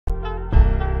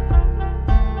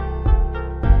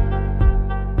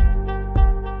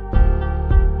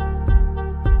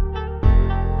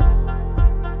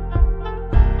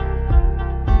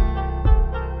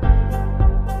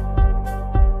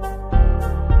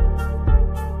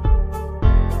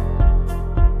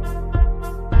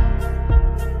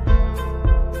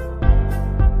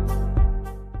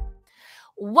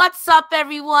What's up,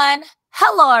 everyone?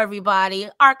 Hello, everybody.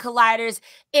 Our colliders.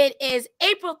 It is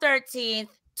April 13th,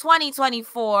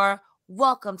 2024.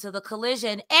 Welcome to the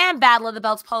Collision and Battle of the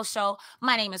Belts post show.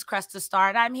 My name is Cresta Star,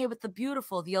 and I'm here with the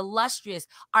beautiful, the illustrious,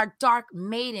 our dark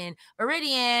maiden,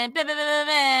 Iridian.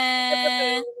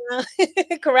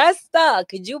 Cresta,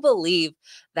 could you believe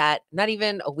that not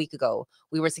even a week ago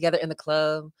we were together in the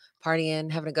club,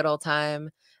 partying, having a good old time?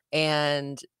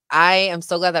 And I am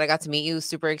so glad that I got to meet you.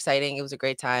 Super exciting. It was a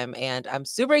great time. And I'm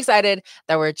super excited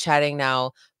that we're chatting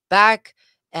now back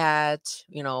at,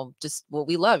 just what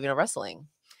we love, wrestling.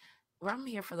 I'm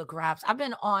here for the grabs. I've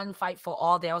been on Fightful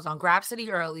all day. I was on Grab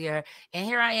City earlier, and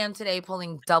here I am today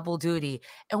pulling double duty.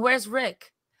 And where's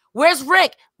Rick? Where's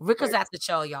Rick? Rick was at the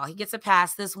show, y'all. He gets a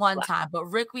pass this one time, but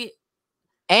Rick,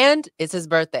 and it's his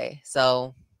birthday,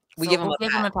 so we'll give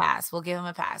him a pass. We'll give him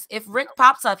a pass. If Rick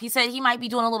pops up, he said he might be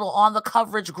doing a little on the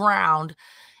coverage ground.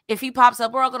 If he pops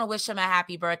up, we're all gonna wish him a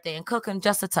happy birthday and cook him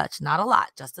just a touch, not a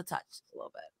lot, just a touch, a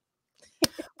little bit.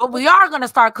 But we are going to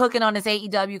start cooking on this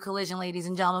AEW Collision, ladies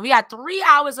and gentlemen. We got 3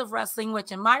 hours of wrestling,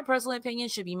 which in my personal opinion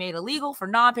should be made illegal for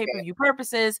non-pay-per-view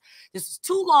purposes. This is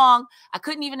too long. I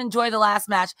couldn't even enjoy the last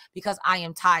match because I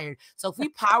am tired. So if we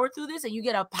power through this and you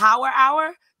get a power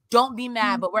hour, don't be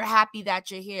mad, but we're happy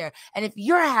that you're here. And if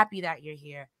you're happy that you're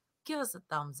here, give us a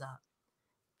thumbs up.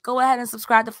 Go ahead and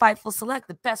subscribe to Fightful Select,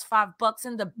 the best $5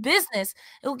 in the business.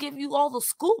 It'll give you all the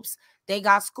scoops. They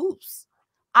got scoops.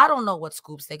 I don't know what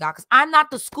scoops they got because I'm not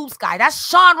the scoops guy. That's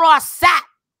Sean Ross Sapp.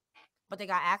 But they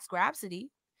got Axe Grabsity.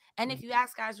 And if you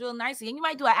ask guys real nicely, and you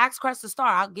might do an Axe Cresta Star,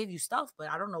 I'll give you stuff, but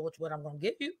I don't know what I'm going to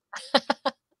give you.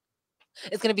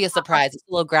 It's going to be a surprise. It's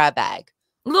a little grab bag.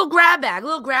 A little grab bag,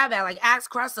 like Axe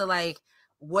Cresta, like,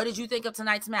 what did you think of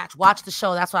tonight's match? Watch the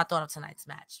show. That's what I thought of tonight's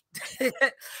match.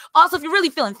 Also, if you're really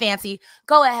feeling fancy,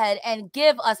 go ahead and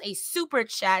give us a super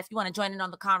chat if you want to join in on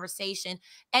the conversation.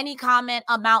 Any comment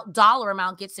amount, dollar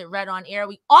amount gets it read on air.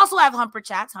 We also have Humper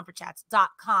Chats,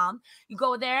 humperchats.com. You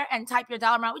go there and type your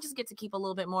dollar amount. We just get to keep a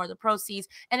little bit more of the proceeds,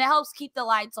 and it helps keep the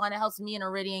lights on. It helps me and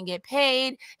Iridian get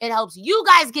paid. It helps you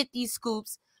guys get these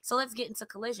scoops. So let's get into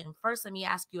Collision. First, let me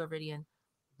ask you, Iridian,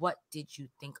 what did you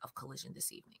think of Collision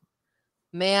this evening?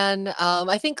 Man,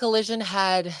 I think Collision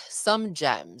had some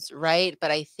gems, right?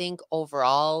 But I think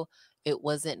overall, it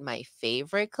wasn't my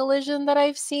favorite Collision that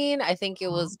I've seen. I think it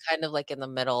was kind of like in the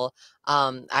middle.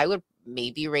 I would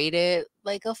maybe rate it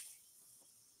like a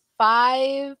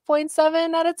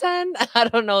 5.7 out of 10. I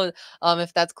don't know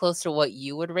if that's close to what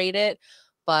you would rate it.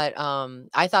 But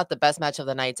I thought the best match of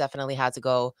the night definitely had to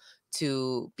go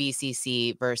to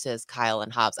BCC versus Kyle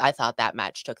and Hobbs. I thought that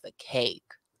match took the cake.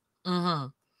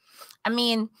 I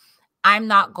mean, I'm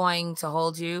not going to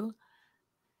hold you.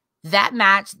 That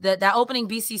match, that opening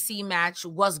BCC match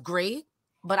was great,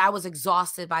 but I was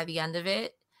exhausted by the end of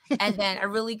it. And then I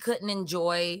really couldn't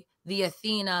enjoy the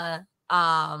Athena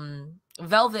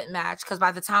Velvet match because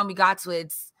by the time we got to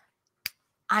it,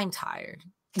 I'm tired.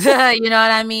 You know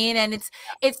what I mean? And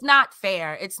it's not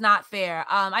fair. It's not fair.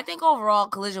 I think overall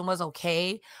Collision was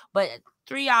okay, but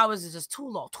 3 hours is just too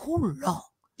long.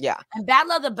 Yeah. And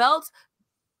Battle of the Belts,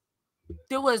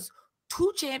 there was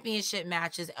 2 championship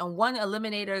matches and 1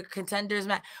 eliminator contenders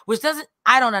match, which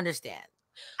I don't understand.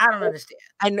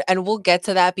 And we'll get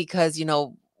to that because,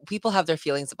 people have their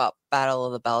feelings about Battle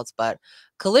of the Belts, but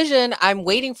Collision, I'm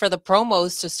waiting for the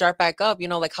promos to start back up,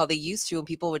 like how they used to, and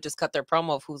people would just cut their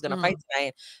promo of who's going to fight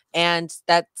tonight. And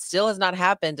that still has not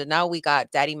happened. And now we got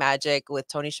Daddy Magic with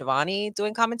Toni Schiavone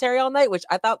doing commentary all night, which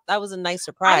I thought that was a nice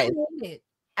surprise.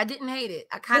 I didn't hate it.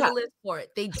 I kind of lived for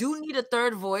it. They do need a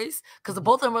third voice because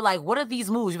both of them were like, what are these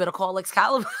moves? You better call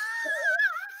Excalibur.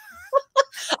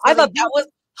 I thought that was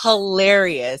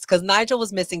hilarious because Nigel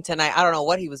was missing tonight. I don't know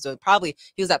what he was doing. Probably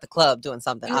he was at the club doing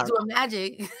something. He was doing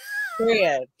magic.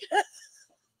 Period.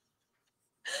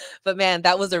 But man,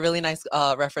 that was a really nice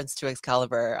reference to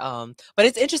Excalibur. But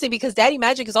it's interesting because Daddy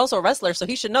Magic is also a wrestler, so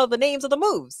he should know the names of the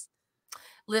moves.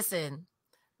 Listen.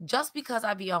 Just because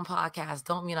I be on podcasts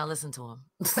don't mean I listen to them.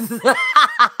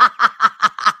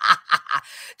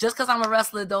 Just because I'm a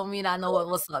wrestler don't mean I know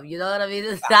what's up. You know what I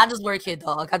mean? I just work here,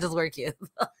 dog. I just work here.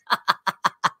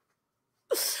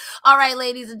 All right,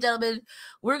 ladies and gentlemen,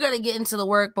 we're going to get into the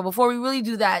work. But before we really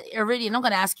do that, Iridian, I'm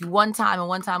going to ask you one time and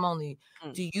one time only.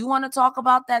 Do you want to talk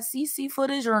about that CC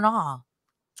footage or not?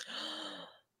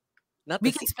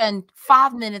 We can spend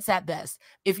 5 minutes at best.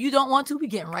 If you don't want to, we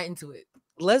getting right into it.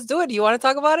 Let's do it. Do you want to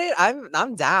talk about it?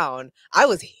 I'm down. I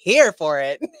was here for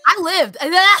it. I lived.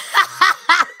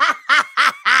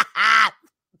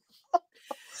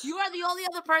 You are the only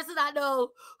other person I know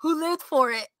who lived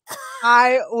for it.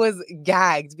 I was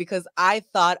gagged because I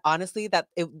thought honestly that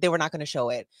they were not going to show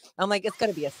it. I'm like, it's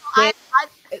going to be a skit.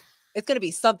 It's going to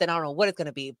be something. I don't know what it's going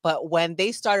to be. But when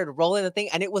they started rolling the thing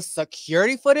and it was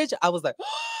security footage, I was like,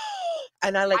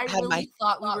 and I like had really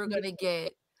thought we were going to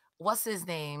get, what's his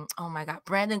name? Oh my God,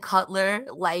 Brandon Cutler.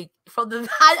 Like from the,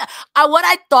 what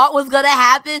I thought was going to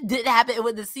happen didn't happen. And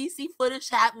when the CC footage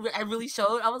happened, I really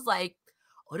showed, I was like,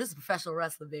 oh, this is professional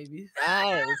wrestling, baby.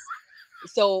 Yes.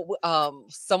 So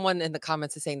someone in the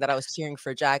comments is saying that I was cheering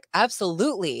for Jack.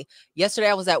 Absolutely. Yesterday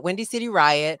I was at Windy City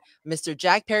Riot. Mr.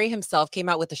 Jack Perry himself came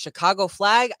out with the Chicago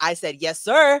flag. I said, yes,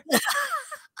 sir.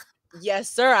 Yes,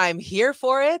 sir. I'm here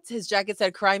for it. His jacket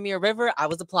said Cry Me a River. I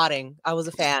was applauding. I was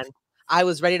a fan. I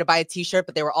was ready to buy a t-shirt,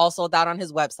 but they were all sold out on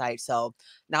his website. So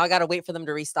now I got to wait for them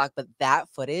to restock. But that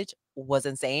footage was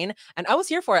insane. And I was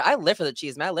here for it. I live for the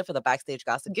cheese, man. I live for the backstage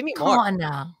gossip. Give me more. Come on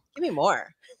now. Give me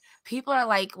more. People are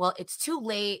like, well, it's too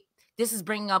late. This is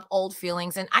bringing up old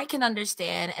feelings. And I can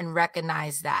understand and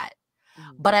recognize that.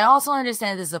 But I also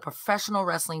understand this is a professional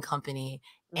wrestling company.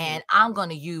 And I'm going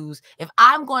to use, if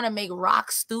I'm going to make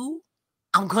rock stew,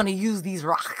 I'm going to use these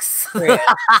rocks.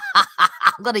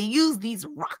 I'm going to use these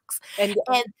rocks. And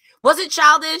was it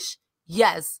childish?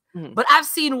 Yes. But I've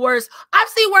seen worse. I've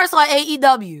seen worse on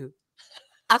AEW.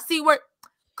 I've seen where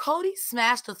Cody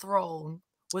smashed the throne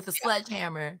with a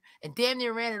sledgehammer and damn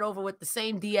near ran it over with the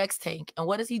same DX tank. And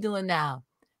what is he doing now?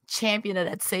 Champion of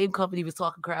that same company was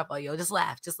talking crap on. Yo, just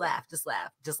laugh, just laugh, just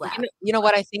laugh, just laugh. You know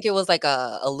what? I think it was like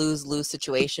a lose-lose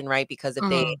situation, right? Because if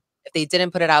they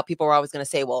didn't put it out, people were always going to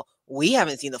say, well, we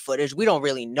haven't seen the footage. We don't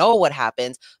really know what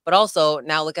happens. But also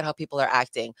now look at how people are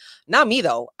acting. Not me,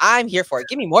 though. I'm here for it.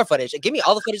 Give me more footage. Give me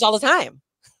all the footage all the time.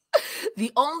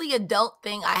 The only adult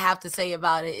thing I have to say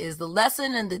about it is the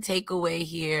lesson and the takeaway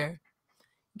here.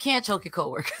 You can't choke your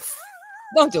coworkers.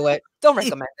 Don't do it. Don't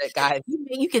recommend it, guys.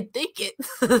 You can think it,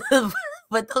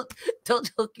 but don't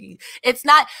choke you. It's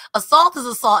not, assault is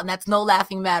assault, and that's no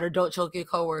laughing matter. Don't choke your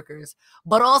coworkers.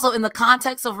 But also in the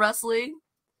context of wrestling,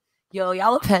 yo,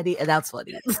 y'all are petty, and that's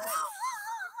funny.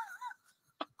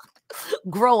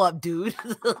 Grow up, dude.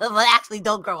 But actually,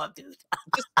 don't grow up, dude.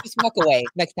 just walk away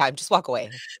next time. Just walk away.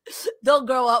 Don't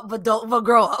grow up, but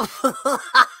grow up.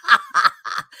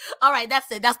 All right,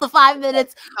 that's it. That's the 5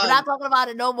 minutes. We're not talking about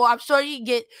it no more. I'm sure you can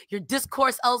get your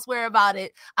discourse elsewhere about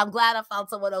it. I'm glad I found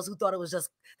someone else who thought it was just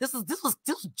this was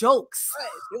jokes.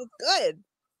 It was good.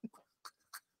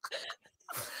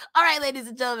 All right, ladies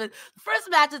and gentlemen, the first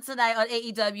match of tonight on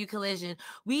AEW Collision,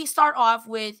 we start off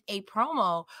with a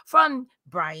promo from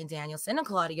Bryan Danielson and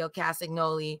Claudio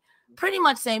Castagnoli, pretty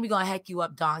much saying we're gonna heck you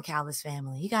up, Don Callis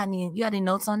family. You got any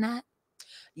notes on that?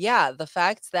 Yeah, the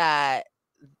fact that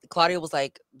Claudio was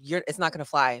like, it's not going to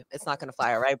fly. It's not going to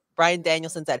fly. All right. Bryan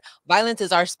Danielson said, violence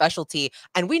is our specialty.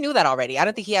 And we knew that already. I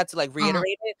don't think he had to like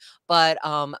reiterate it, but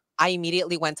I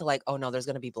immediately went to like, oh no, there's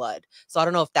going to be blood. So I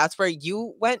don't know if that's where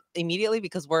you went immediately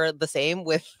because we're the same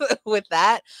with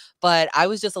that. But I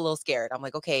was just a little scared. I'm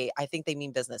like, okay, I think they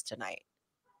mean business tonight.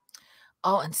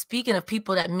 Oh, and speaking of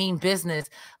people that mean business,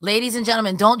 ladies and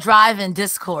gentlemen, don't drive in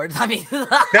Discord. I mean, no.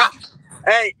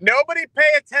 Hey, nobody pay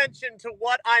attention to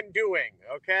what I'm doing,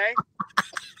 okay?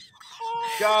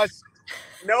 Just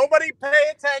nobody pay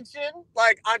attention.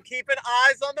 Like, I'm keeping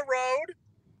eyes on the road.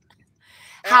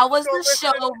 How was the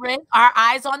show, Rick? Our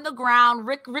eyes on the ground.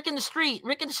 Rick in the street.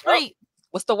 Rick in the street.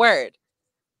 What's the word?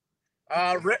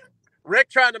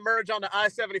 Rick trying to merge on the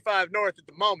I-75 North at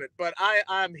the moment, but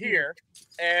I'm here.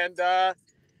 And, yeah,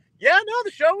 no,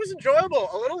 the show was enjoyable.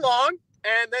 A little long.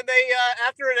 And then they,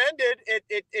 after it ended,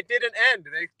 it didn't end.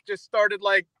 They just started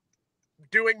like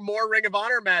doing more Ring of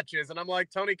Honor matches, and I'm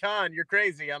like, Tony Khan, you're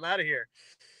crazy. I'm out of here.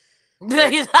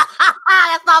 That's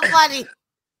not funny.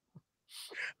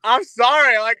 I'm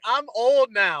sorry. Like, I'm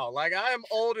old now. Like, I am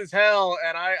old as hell,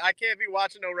 and I can't be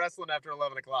watching no wrestling after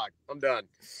 11 o'clock. I'm done.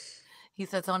 He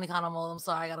said, Tony Khan, I'm old. I'm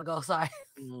sorry. I gotta go. Sorry.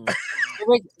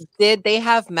 Did they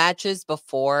have matches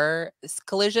before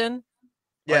Collision?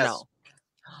 Yes. No?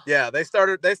 Yeah, they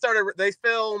filmed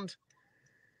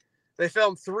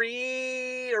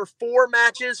 3 or 4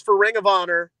 matches for Ring of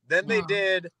Honor. Then they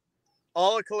did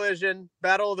all of Collision,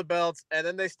 Battle of the Belts, and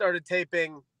then they started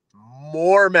taping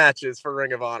more matches for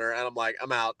Ring of Honor. And I'm like,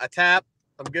 I'm out. I tap.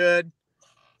 I'm good.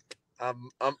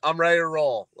 I'm ready to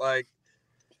roll. Like,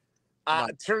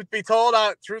 truth be told,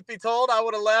 I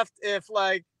would have left if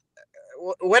like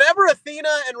whenever Athena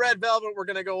and Red Velvet were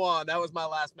going to go on, that was my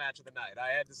last match of the night.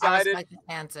 I had decided. I respect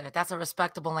the answer. That's a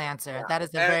respectable answer. Yeah. That is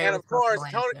a very and of course,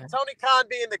 answer. Tony Khan,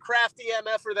 being the crafty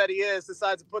MFer that he is,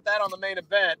 decides to put that on the main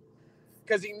event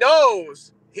because he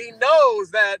knows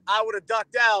that I would have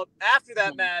ducked out after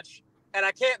that match And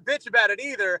I can't bitch about it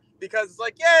either because it's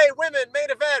like, yay, women, main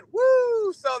event,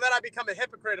 woo! So then I become a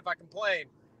hypocrite if I complain,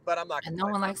 but I'm not. And no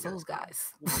one likes those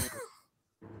guys.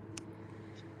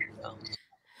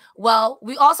 Well,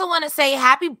 we also want to say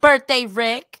happy birthday,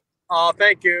 Rick. Oh,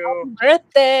 thank you. Happy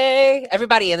birthday.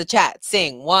 Everybody in the chat,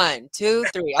 sing 1, 2,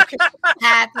 3. Okay.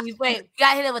 Happy, wait, we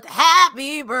got to hit it with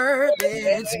happy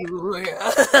birthday to you.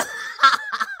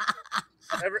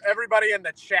 Everybody in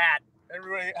the chat.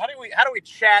 Everybody, how do we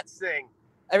chat sing?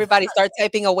 Everybody start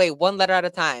typing away 1 letter at a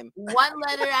time. 1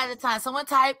 letter at a time. Someone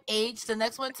type H, the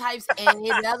next one types A,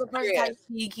 the other person types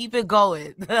P. Keep it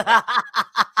going.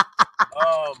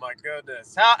 Oh my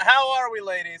goodness. How are we,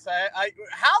 ladies?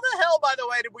 How the hell, by the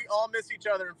way, did we all miss each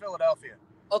other in Philadelphia?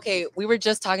 Okay, we were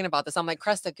just talking about this. I'm like,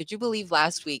 Cresta, could you believe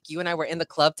last week you and I were in the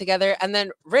club together? And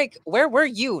then, Rick, where were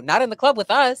you? Not in the club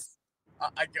with us. No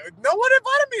one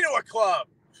invited me to a club.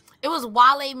 It was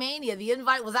Wale Mania. The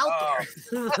invite was out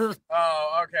there.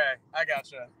 Oh, okay. I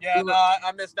gotcha. Yeah,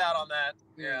 I missed out on that.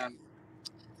 Yeah.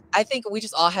 I think we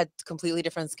just all had completely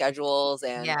different schedules,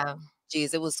 and yeah.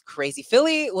 Geez, it was crazy.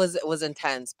 Philly was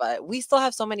intense, but we still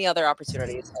have so many other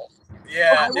opportunities.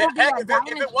 Yeah, heck, if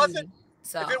it wasn't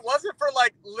for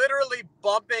like literally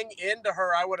bumping into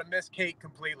her, I would have missed Kate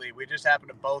completely. We just happened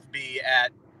to both be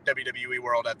at WWE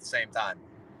World at the same time,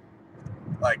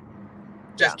 like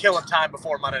just killing time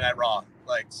before Monday Night Raw.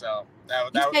 Like, so that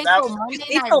was Monday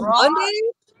Night Raw. Monday?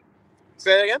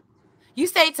 Say it again. You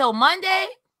stayed till Monday?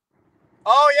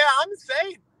 Oh yeah, I'm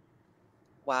insane.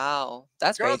 Wow,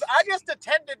 that's Girls, crazy. I just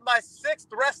attended my 6th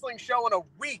wrestling show in a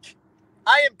week.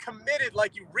 I am committed,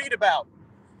 like you read about.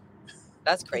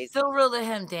 That's crazy. It's still real to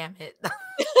him, damn it.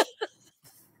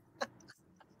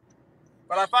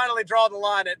 But I finally draw the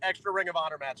line at extra Ring of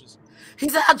Honor matches. He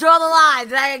said, "I'll draw the line.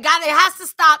 It has to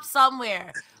stop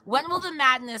somewhere. When will the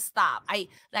madness stop? I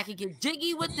could get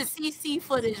jiggy with the CC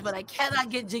footage, but I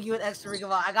cannot get jiggy with extra Ring of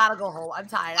Honor. I gotta go home. I'm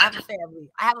tired. I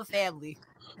have a family.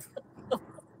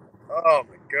 Oh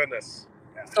my goodness.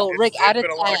 Yeah, so Rick, out of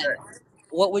 10,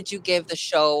 what would you give the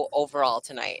show overall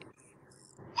tonight?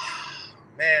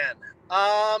 Man.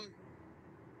 I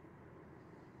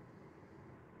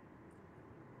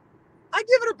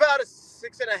give it about a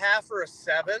 6.5 or a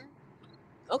 7.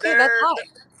 Okay, that's high.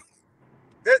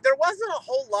 There wasn't a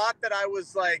whole lot that I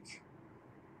was like,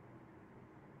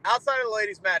 outside of the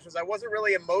ladies' matches, I wasn't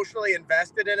really emotionally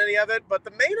invested in any of it, but the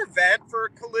main event for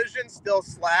Collision still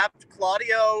slapped.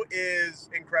 Claudio is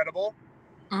incredible.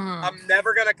 I'm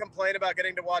never going to complain about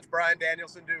getting to watch Bryan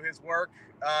Danielson do his work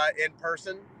in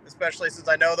person, especially since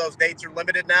I know those dates are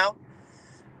limited now.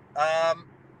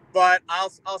 But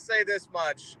I'll say this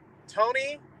much.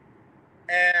 Toni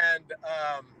and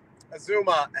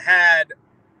Azuma had,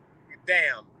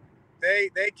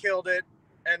 they killed it.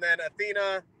 And then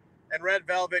Athena and Red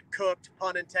Velvet cooked,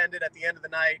 pun intended, at the end of the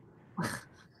night.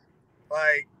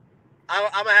 Like,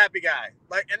 I'm a happy guy.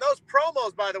 Like, and those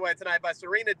promos, by the way, tonight by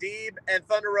Serena Deeb and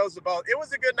Thunder Rosa both, it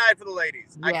was a good night for the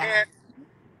ladies. Yeah. I can't.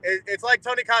 It's like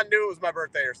Tony Khan knew it was my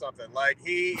birthday or something. Like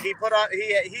he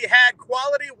had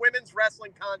quality women's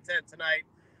wrestling content tonight.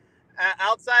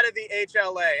 Outside of the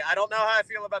HLA, I don't know how I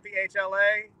feel about the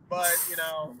HLA, but you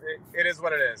know, it is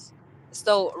what it is.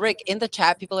 So, Rick, in the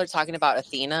chat, people are talking about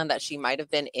Athena and that she might have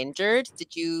been injured.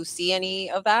 Did you see any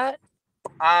of that?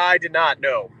 I did not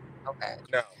know. Okay.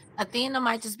 No. Athena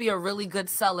might just be a really good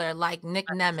seller like Nick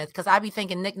Nemeth, because I be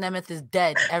thinking Nick Nemeth is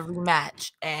dead every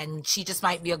match, and she just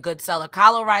might be a good seller.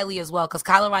 Kyle O'Reilly as well, because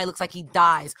Kyle O'Reilly looks like he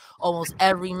dies almost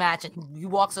every match, and he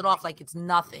walks it off like it's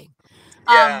nothing.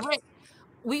 Yeah. Rick,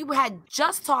 we had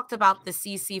just talked about the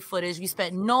CC footage. We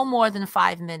spent no more than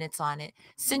 5 minutes on it.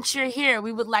 Since you're here,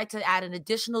 we would like to add an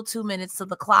additional 2 minutes to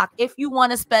the clock if you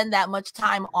want to spend that much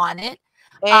time on it.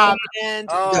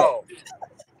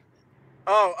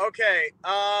 Oh, okay.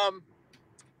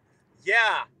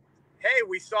 Yeah. Hey,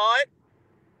 we saw it.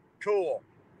 Cool.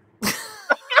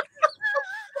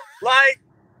 like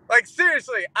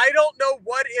seriously, I don't know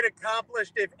what it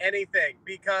accomplished, if anything,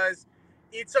 because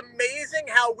it's amazing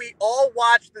how we all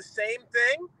watched the same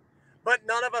thing, but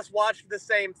none of us watched the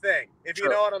same thing. If you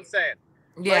know what I'm saying.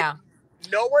 Yeah.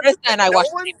 Like, no one. Cresta and I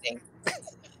watched the same thing.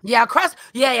 Yeah, Cresta.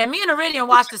 Yeah. Me and Iridian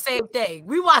watched the same thing.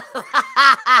 We watched. Okay.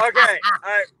 All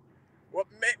right. Well,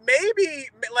 maybe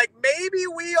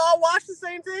we all watch the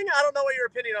same thing. I don't know what your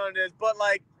opinion on it is, but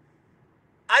like,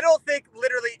 I don't think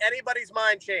literally anybody's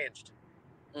mind changed.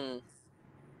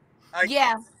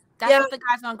 Yeah, that's what the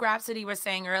guys on Grab City were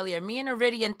saying earlier. Me and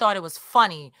Iridian thought it was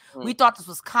funny. We thought this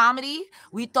was comedy.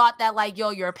 We thought that like,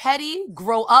 yo, you're petty,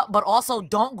 grow up, but also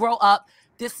don't grow up.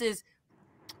 This is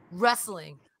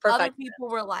wrestling. Other people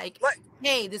were like,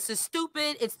 hey, this is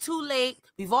stupid. It's too late.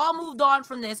 We've all moved on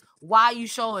from this. Why are you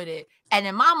showing it? And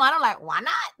in my mind, I'm like, why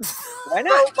not? Why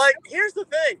not? So, like, here's the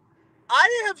thing.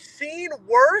 I have seen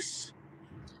worse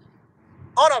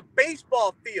on a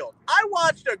baseball field. I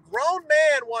watched a grown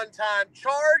man one time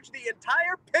charge the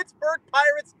entire Pittsburgh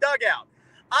Pirates dugout.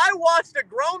 I watched a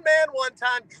grown man one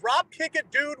time drop kick a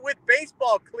dude with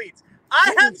baseball cleats.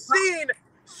 I have seen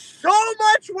so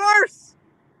much worse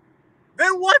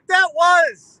than what that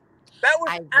was. That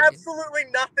was absolutely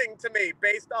nothing to me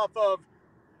based off of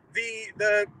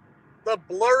the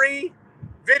blurry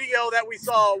video that we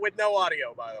saw with no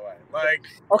audio, by the way. Like,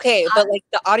 okay, but like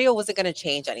the audio wasn't going to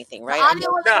change anything, right? The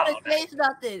audio wasn't going to change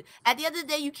nothing. At the end of the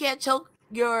day, you can't choke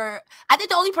your. I think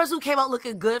the only person who came out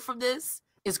looking good from this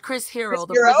is Chris Hero,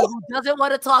 the person who doesn't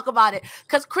want to talk about it.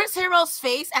 Because Chris Hero's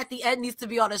face at the end needs to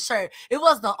be on a shirt. It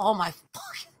was the oh my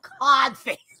fucking god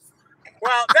face.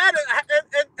 Well, that is,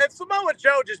 and Samoa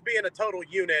Joe just being a total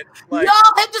unit. Like,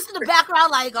 him just in the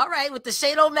background, like, all right, with the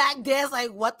Shado Mac dance,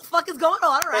 like, what the fuck is going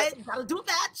on? All right, gotta do a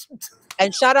match.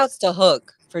 And shout outs to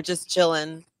Hook for just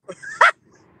chilling.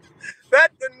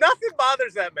 Nothing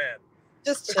bothers that man.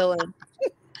 Just chilling.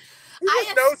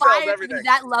 I aspire to be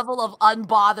that level of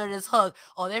unbothered as Hook.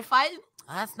 Oh, they're fighting?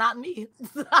 That's not me.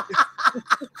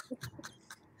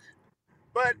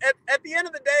 But at the end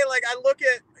of the day, like, I look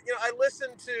at, I listen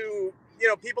to,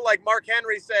 people like Mark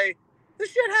Henry say,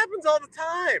 this shit happens all the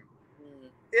time.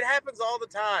 It happens all the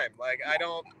time. Like, I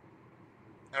don't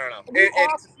know.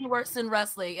 It's worse than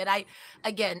wrestling. And I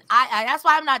that's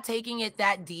why I'm not taking it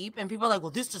that deep. And people are like,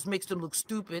 well, this just makes them look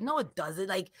stupid. No, it doesn't.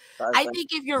 Like, I think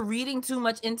if you're reading too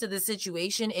much into the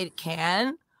situation, it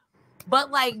can. But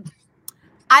like,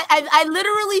 I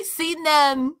literally seen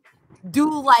them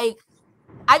do like,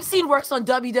 I've seen works on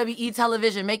WWE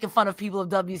television making fun of people of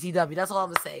WCW. That's all I'm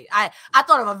gonna say. I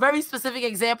thought of a very specific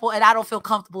example, and I don't feel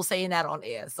comfortable saying that on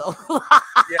air. So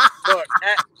yeah, look,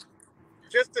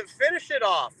 just to finish it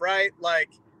off, right? Like,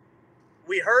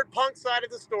 we heard Punk's side of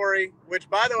the story, which,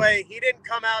 by the way, he didn't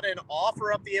come out and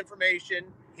offer up the information.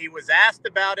 He was asked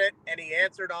about it, and he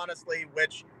answered honestly,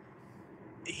 which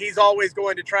he's always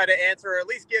going to try to answer, or at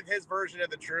least give his version of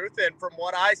the truth. And from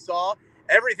what I saw,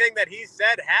 everything that he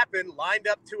said happened lined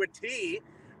up to a T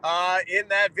in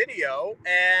that video.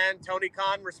 And Tony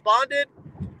Khan responded,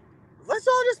 let's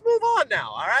all just move on now.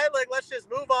 All right. Like, let's just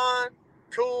move on.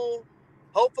 Cool.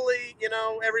 Hopefully,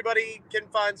 everybody can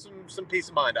find some peace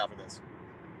of mind off of this.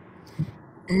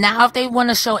 Now, if they want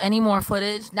to show any more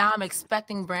footage, now I'm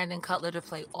expecting Brandon Cutler to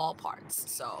play all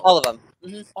parts. So all of them.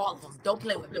 Mm-hmm. All of them. Don't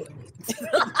play with me.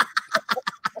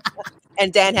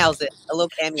 And Danhausen, a little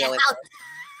cameo.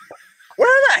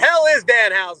 Where the hell is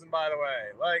Danhausen, by the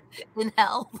way? Like, in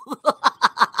hell.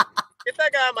 Get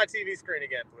that guy on my TV screen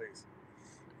again, please.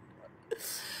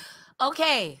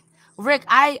 Okay, Rick,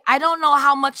 I don't know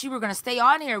how much you were going to stay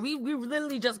on here. We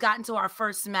literally just got into our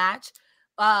first match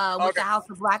with the House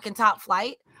of Black and Top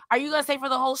Flight. Are you going to stay for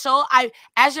the whole show?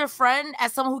 As your friend,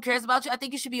 as someone who cares about you, I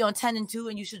think you should be on 10 and 2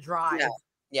 and you should drive.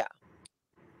 Yeah.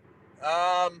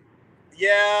 I'm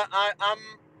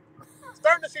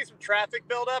starting to see some traffic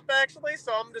build up, actually,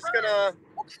 so I'm just gonna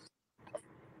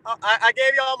I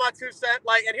gave you all my 2 cents.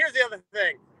 Like, and here's the other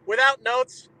thing. Without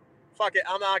notes, fuck it,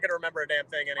 I'm not gonna remember a damn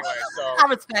thing anyway. So I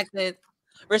respect it.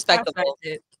 Respectable.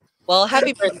 Well,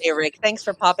 happy birthday, Rick. Thanks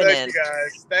for popping in. Thank you,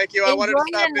 guys. Thank you. I wanted to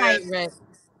stop in. Rick.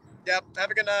 Yep.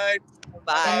 Have a good night.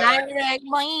 Bye. Good night, Rick.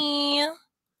 Bye.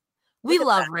 We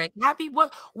love Rick. Happy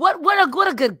what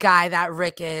a good guy that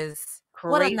Rick is.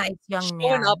 Great. What a nice young man.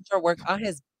 Showing up for work on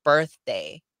his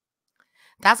birthday.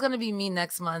 That's gonna be me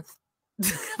next month.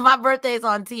 My birthday is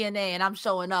on TNA and I'm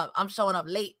showing up. I'm showing up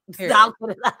late.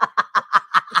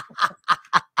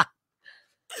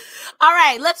 All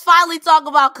right, let's finally talk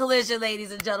about Collision,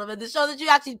 ladies and gentlemen. The show that you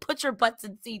actually put your butts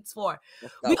in seats for.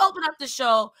 We open up the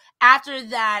show after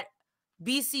that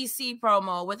BCC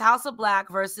promo with House of Black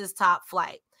versus Top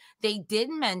Flight. They did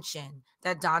mention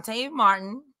that Darius,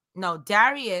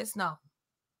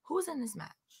 who was in this match?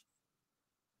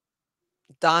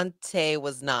 Dante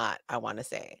was not, I want to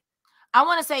say. I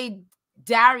want to say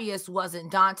Darius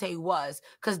wasn't, Dante was,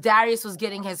 because Darius was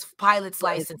getting his pilot's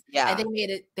license. Yeah. And they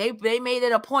made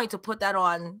it a point to put that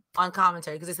on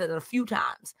commentary because they said it a few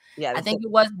times. Yeah. I think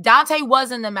it was Dante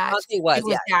was in the match. Dante was, it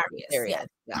was Darius.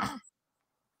 Yeah.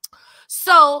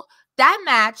 So that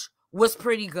match was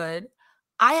pretty good.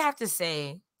 I have to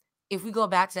say, if we go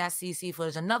back to that CC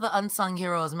footage, another unsung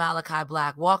hero is Malakai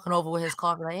Black walking over with his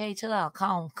coffee like, hey, chill out,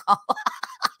 calm.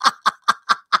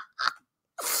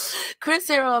 Chris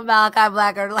Hero and Malakai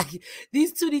Black are like,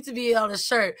 these two need to be on a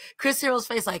shirt. Chris Hero's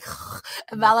face like,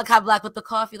 And Malakai Black with the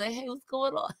coffee, like, hey, what's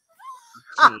going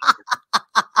on?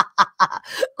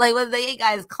 Like, when they, hey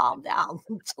guys, calm down,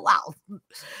 chill out.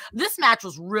 This match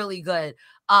was really good.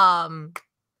 I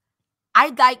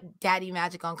like Daddy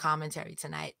Magic on commentary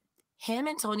tonight. Him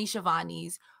and Toni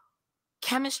Schiavone's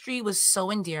chemistry was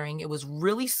so endearing. It was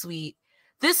really sweet.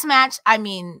 This match, I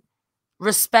mean,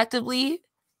 respectively,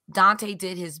 Dante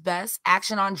did his best.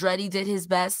 Action Andretti did his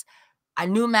best. I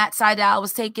knew Matt Sydal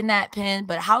was taking that pin,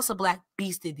 but House of Black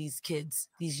beasted these kids,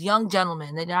 these young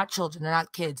gentlemen. They're not children. They're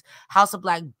not kids. House of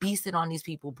Black beasted on these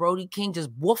people. Brody King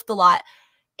just woofed a lot.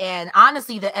 And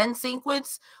honestly, the end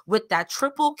sequence with that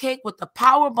triple kick with the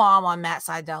power bomb on Matt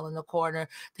Sydal in the corner,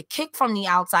 the kick from the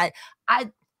outside,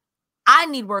 I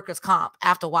need workers' comp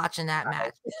after watching that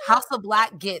match. House of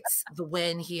Black gets the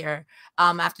win here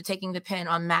after taking the pin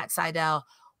on Matt Sydal.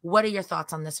 What are your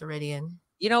thoughts on this, Iridian?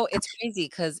 You know, it's crazy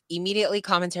because immediately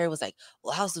commentary was like,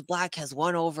 well, House of Black has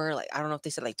won over, like, I don't know if they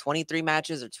said like 23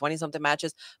 matches or 20-something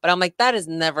matches, but I'm like, that is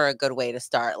never a good way to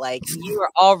start. Like, you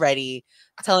are already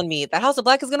telling me that House of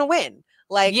Black is going to win.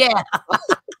 Like, yeah.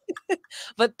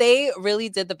 But they really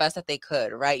did the best that they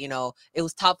could, right? You know, it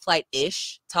was top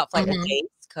flight-ish, top flight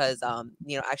because,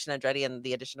 you know, Action Andretti and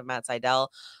the addition of Matt Sydal,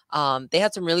 they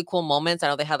had some really cool moments. I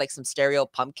know they had like some stereo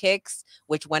pump kicks,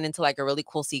 which went into like a really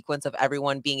cool sequence of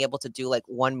everyone being able to do like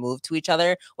one move to each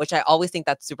other, which I always think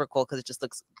that's super cool because it just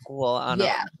looks cool on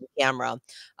a camera.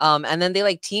 And then they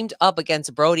like teamed up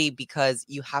against Brody because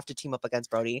you have to team up against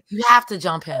Brody. You have to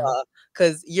jump him.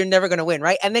 Because you're never going to win,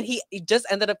 right? And then he just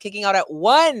ended up kicking out at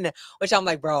 1, which I'm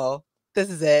like, bro, this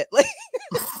is it. Like,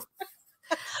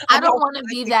 I don't want to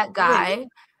be that guy,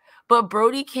 but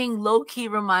Brody King low-key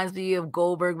reminds me of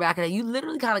Goldberg back in the day. You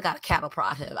literally kind of got to cattle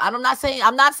prod him. I'm not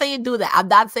saying do that. I'm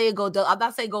not saying go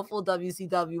full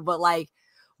WCW, but like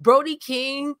Brody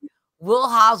King, Will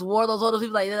Hobbs, Wardlow's, all those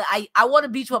people like I want to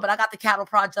beat you up, but I got the cattle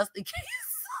prod just in case.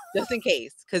 Just in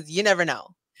case, because you never know.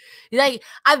 Like,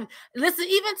 listen,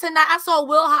 even tonight I saw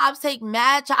Will Hobbs take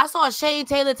mad chops. I saw Shane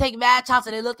Taylor take mad chops,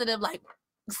 and they looked at him like,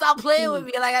 stop playing with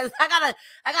me. Like, I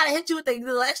gotta hit you with the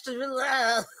little extra.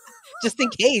 Just in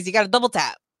case, you got to double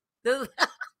tap.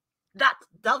 Not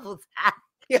double tap.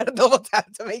 You got to double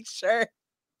tap to make sure.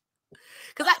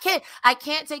 Because I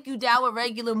can't take you down with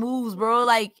regular moves, bro.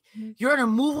 Like, you're an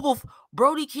immovable.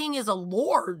 Brody King is a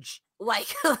large.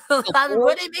 Like,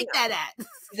 where they make that at?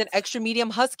 He's an extra medium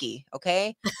husky,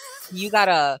 okay? You got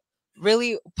to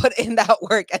really put in that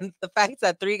work. And the fact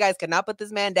that 3 guys cannot put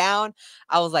this man down,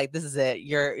 I was like, this is it.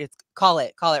 Call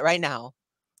it right now.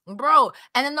 Bro.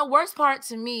 And then the worst part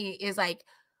to me is like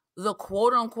the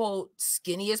quote unquote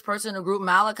skinniest person in the group,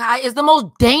 Malakai, is the most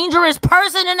dangerous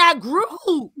person in that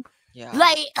group. Yeah.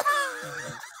 Like,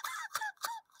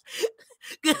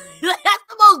 that's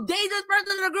the most dangerous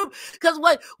person in the group because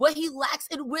what he lacks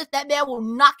in width, that man will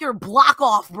knock your block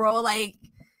off, bro. Like,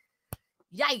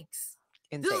 yikes.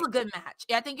 Insane. This is a good match.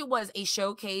 I think it was a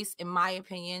showcase, in my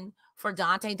opinion, for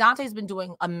Dante. Dante's been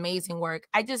doing amazing work.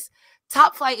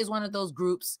 Top Flight is one of those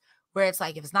groups where it's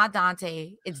like, if it's not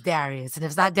Dante, it's Darius. And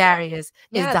if it's not Darius,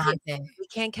 it's Dante. We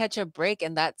can't catch a break,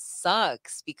 and that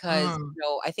sucks because, you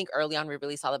know, I think early on we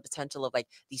really saw the potential of like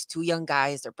these 2 young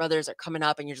guys, their brothers are coming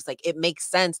up, and you're just like, it makes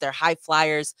sense. They're high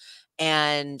flyers.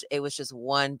 And it was just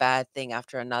one bad thing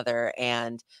after another.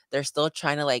 And they're still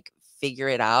trying to like figure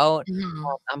it out.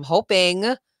 I'm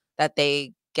hoping that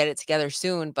they get it together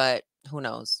soon, but who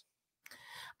knows?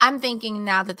 I'm thinking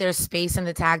now that there's space in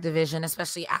the tag division,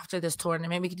 especially after this tournament,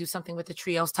 maybe we could do something with the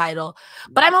trios title.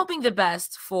 But I'm hoping the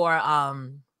best for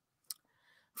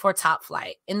Top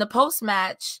Flight. In the post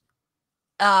match,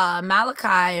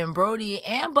 Malakai and Brody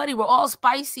and Buddy were all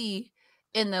spicy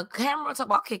in the camera. Talk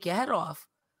about, I'll kick your head off.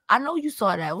 I know you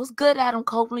saw that. It was good, Adam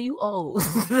Copeland. You old.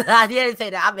 I didn't say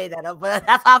that. I made that up, but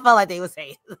that's how I felt like they were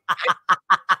saying.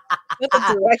 With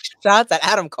the direct shots at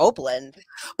Adam Copeland.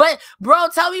 But bro,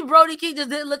 tell me Brody King just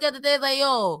didn't look at the day like,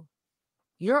 yo,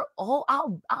 you're old.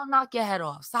 I'll knock your head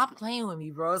off. Stop playing with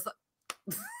me, bro.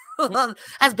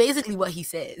 That's basically what he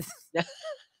says.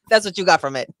 That's what you got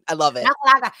from it. I love it. That's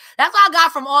what I got. That's what I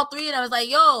got from all 3 of them. I was like,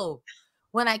 yo,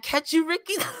 when I catch you,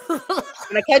 Ricky.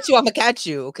 When I catch you, I'm gonna catch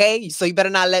you, okay? So you better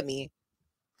not let me.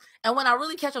 And when I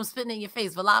really catch you, I'm spitting in your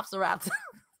face, Velociraptor.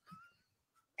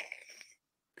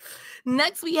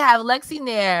 Next, we have Lexi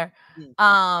Nair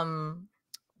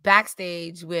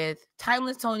backstage with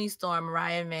Timeless Tony Storm,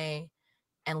 Mariah May,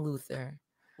 and Luther.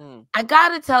 I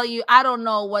gotta tell you, I don't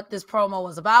know what this promo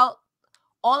was about.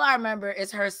 All I remember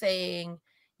is her saying,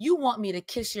 you want me to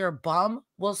kiss your bum?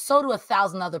 Well, so do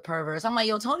 1,000 other perverts. I'm like,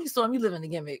 yo, Tony Storm, you live in the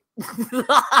gimmick.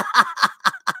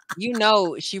 You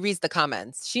know, she reads the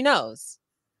comments. She knows.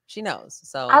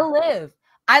 So I live.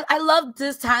 I love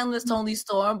this timeless Toni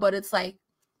Storm, but it's like,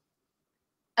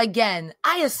 again,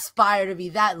 I aspire to be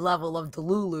that level of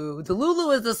Delulu.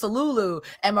 Delulu is the Salulu,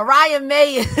 and Mariah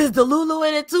May is Delulu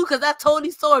in it too, because that's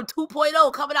Toni Storm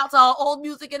 2.0 coming out to her old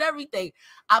music and everything.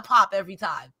 I pop every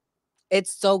time.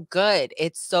 It's so good.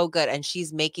 It's so good. And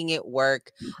she's making it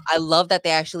work. I love that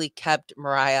they actually kept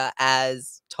Mariah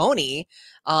as Toni.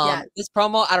 Yes. This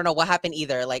promo, I don't know what happened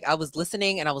either. Like, I was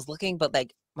listening and I was looking, but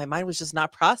like my mind was just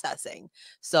not processing.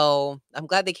 So I'm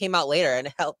glad they came out later and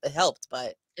it helped,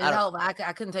 but it helped. I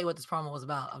couldn't tell you what this promo was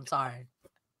about. I'm sorry.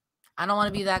 I don't want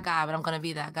to be that guy, but I'm going to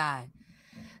be that guy.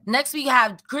 Next, we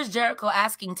have Chris Jericho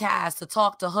asking Taz to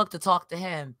talk to Hook to talk to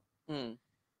him.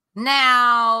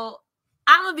 Now,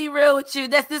 I'm gonna be real with you.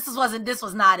 This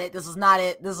was not it.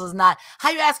 How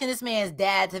you asking this man's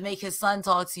dad to make his son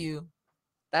talk to you?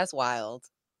 That's wild.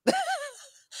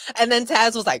 And then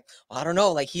Taz was like, well, I don't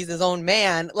know, like he's his own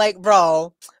man. Like,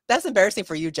 bro, that's embarrassing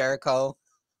for you, Jericho.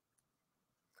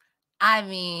 I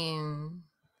mean,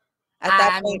 at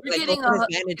that point, like, go to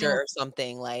his manager or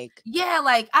something. Like, yeah,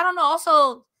 like I don't know.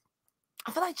 Also,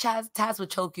 I feel like Taz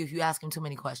would choke you if you ask him too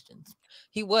many questions.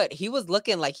 He would. He was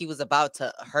looking like he was about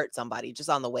to hurt somebody just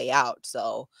on the way out.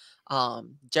 So,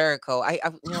 Jericho, I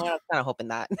you know what, I was kind of hoping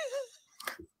that.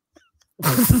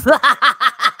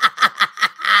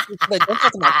 Like, don't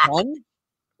talk to my son.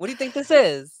 What do you think this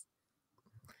is?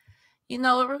 You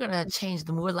know what? We're gonna change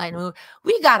the mood, light mood.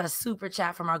 We got a super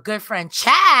chat from our good friend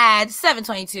Chad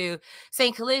 722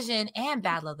 saying Collision and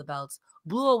Battle of the Belts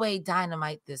blew away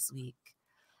Dynamite this week.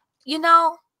 You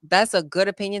know, that's a good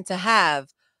opinion to have.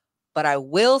 But I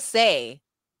will say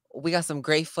we got some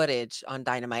great footage on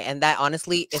Dynamite, and that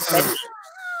honestly,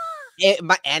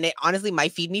 it honestly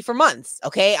might feed me for months.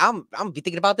 Okay, I'm gonna be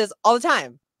thinking about this all the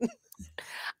time.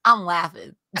 I'm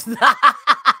laughing.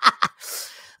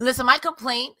 Listen, my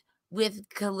complaint with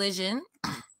Collision,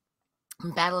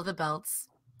 Battle of the Belts,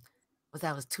 was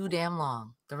that was too damn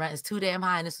long. The rent is too damn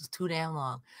high, and this was too damn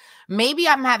long. Maybe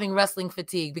I'm having wrestling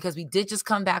fatigue because we did just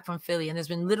come back from Philly, and there's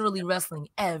been literally wrestling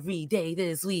every day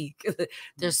this week.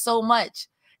 There's so much.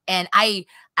 And I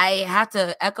have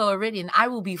to echo Iridian. I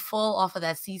will be full off of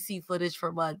that CC footage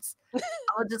for months. I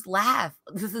would just laugh.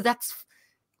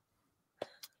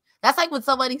 That's like when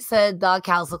somebody said Dog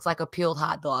Callis looks like a peeled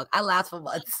hot dog. I laughed for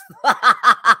months.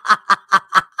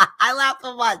 I laughed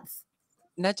for months.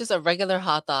 Not just a regular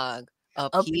hot dog.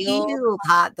 A peeled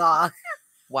hot dog.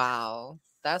 Wow,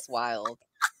 that's wild.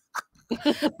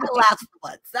 I laughed for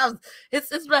months.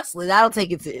 It's wrestling. I don't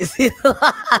take it seriously.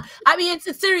 I mean,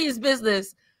 it's serious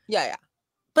business. Yeah.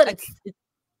 But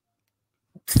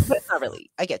it's not really.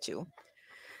 I get you.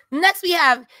 Next, we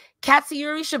have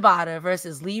Katsuyori Shibata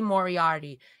versus Lee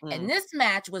Moriarty. And this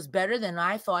match was better than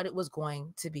I thought it was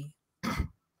going to be.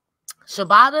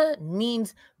 Shibata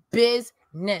means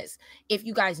business. If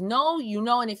you guys know, you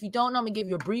know. And if you don't know, I'm going to give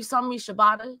you a brief summary.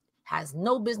 Shibata has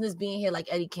no business being here like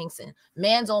Eddie Kingston.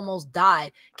 Man's almost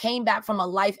died. Came back from a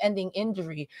life-ending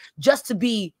injury just to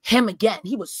be him again.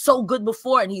 He was so good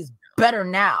before, and he's better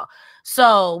now.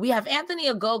 So we have Anthony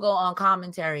Ogogo on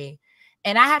commentary.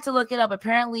 And I had to look it up.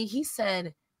 Apparently, he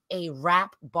said a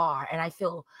rap bar. And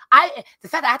the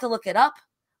fact that I had to look it up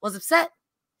was upset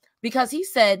because he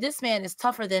said this man is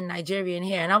tougher than Nigerian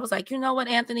hair. And I was like, you know what,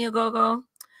 Anthony Ogogo?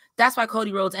 That's why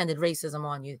Cody Rhodes ended racism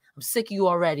on you. I'm sick of you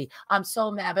already. I'm so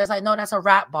mad. But it's like, no, that's a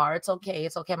rap bar. It's okay.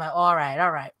 It's okay. I'm like, all right.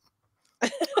 All right.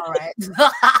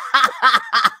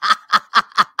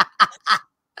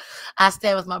 I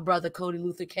stand with my brother, Cody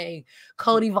Luther King,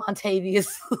 Cody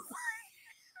Vontavious.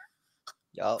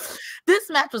 Yo. This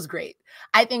match was great.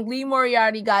 I think Lee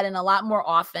Moriarty got in a lot more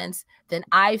offense than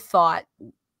I thought.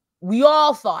 We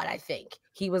all thought, I think,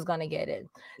 he was going to get in.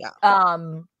 Yeah.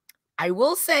 I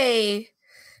will say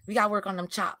we got to work on them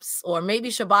chops. Or maybe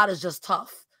Shibata's just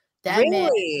tough. That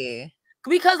really? Man,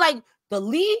 because, like, the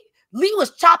Lee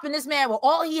was chopping this man with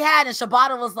all he had, and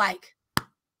Shibata was like,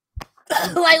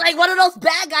 like one of those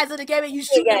bad guys in the game, and you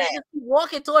shoot and just keep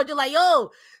walking towards you like,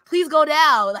 yo, please go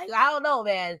down. Like, I don't know,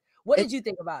 man. What did you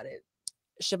think about it?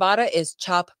 Shibata is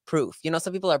chop proof. You know,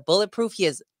 some people are bulletproof. He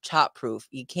is chop proof.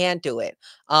 You can't do it.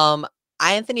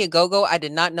 Anthony Ogogo, I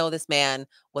did not know this man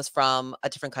was from a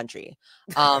different country.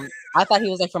 I thought he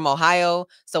was like from Ohio.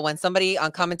 So when somebody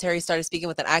on commentary started speaking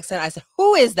with an accent, I said,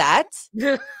 who is that?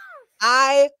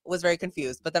 I was very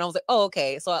confused, but then I was like, oh,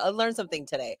 okay. So I learned something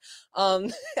today.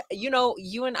 You know,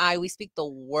 you and I, we speak the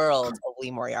world of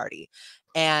Lee Moriarty,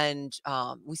 and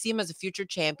we see him as a future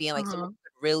champion, like someone who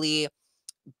could really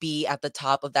be at the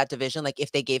top of that division, like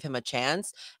if they gave him a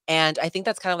chance. And I think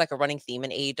that's kind of like a running theme in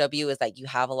AEW is that you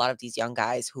have a lot of these young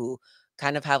guys who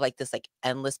kind of have like this like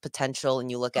endless potential.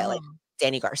 And you look at like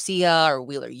Danny Garcia or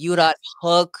Wheeler Yuta,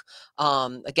 Hook,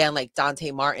 again, like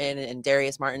Dante Martin and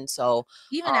Darius Martin. So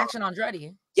even Action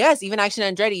Andretti. Yes, even Action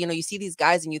Andretti. You know, you see these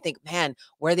guys and you think, man,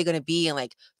 where are they going to be in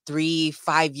like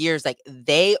 3-5 years? Like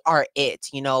they are it,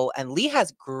 you know. And Lee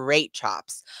has great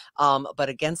chops, but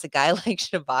against a guy like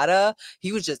Shibata,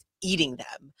 he was just eating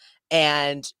them,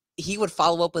 and he would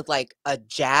follow up with like a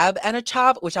jab and a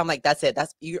chop, which I'm like, that's it.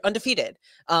 That's you're undefeated.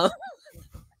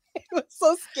 It was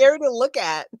so scary to look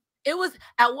at. It was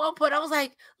at one point I was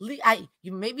like, Lee,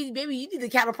 maybe you need to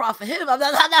cattle prod for him. I'm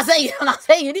not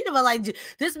saying you need him, but like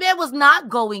this man was not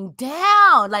going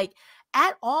down like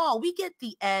at all. We get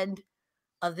the end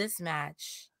of this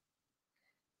match.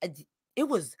 It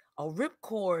was a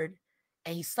ripcord,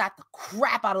 and he slapped the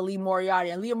crap out of Lee Moriarty,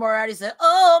 and Lee Moriarty said,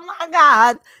 "Oh my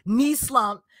God!" knee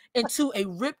slump into a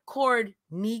ripcord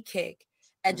knee kick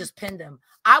and just pinned him.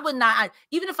 I would not,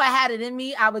 even if I had it in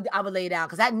me, I would lay down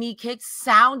because that knee kick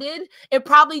sounded. It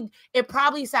probably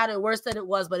sounded worse than it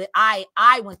was, but I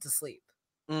went to sleep.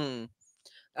 I'm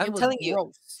telling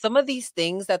you, some of these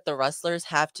things that the wrestlers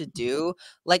have to do,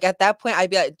 like at that point, I'd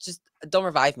be like, just don't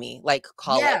revive me, like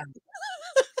call it.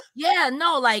 Yeah,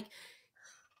 no, like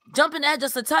jumping ahead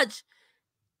just a touch.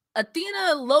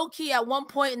 Athena low key at one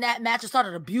point in that match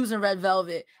started abusing Red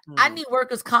Velvet. I need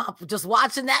workers' comp just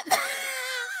watching that.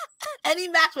 Any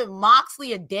match with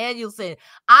Moxley and Danielson,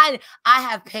 I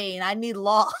have pain. I need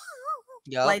law.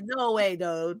 Yep. Like no way,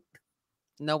 dude.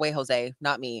 No way, Jose.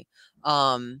 Not me.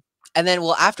 And then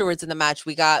afterwards in the match,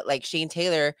 we got like Shane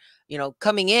Taylor, you know,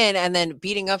 coming in and then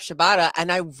beating up Shibata.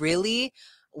 And I really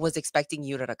was expecting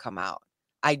Yuta to come out.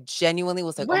 I genuinely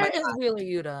was like, where is Wheeler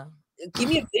Yuta? Give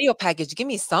me a video package. Give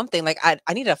me something. Like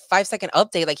I need a 5-second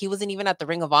update. Like he wasn't even at the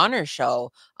Ring of Honor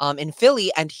show in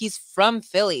Philly, and he's from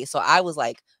Philly. So I was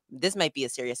like, this might be a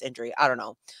serious injury. I don't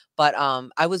know. But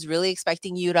I was really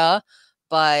expecting Yuta,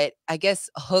 but I guess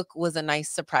Hook was a nice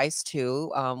surprise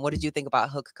too. What did you think about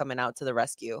Hook coming out to the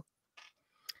rescue?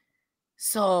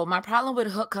 So my problem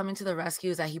with Hook coming to the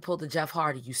rescue is that he pulled the Jeff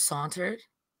Hardy. You sauntered.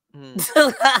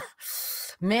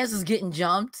 Man's is getting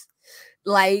jumped.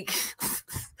 Like,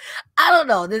 I don't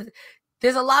know.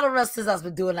 There's a lot of wrestlers that's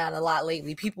been doing that a lot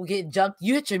lately. People getting jumped.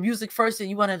 You hit your music first and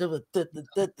you want to do it.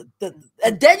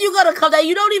 And then you're going to come down.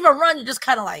 You don't even run. You're just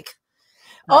kind of like,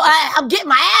 oh, I'm getting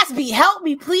my ass beat. Help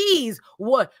me, please.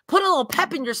 What? Put a little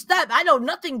pep in your step. I know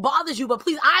nothing bothers you, but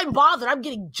please, I'm bothered. I'm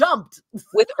getting jumped.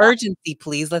 With urgency,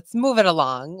 please. Let's move it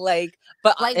along. Like,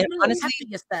 but like, honestly,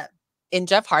 in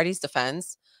Jeff Hardy's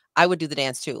defense, I would do the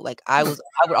dance too. Like I would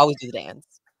always do the dance.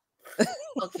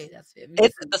 Okay, that's fair.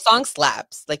 The song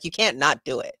slaps. Like you can't not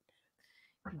do it.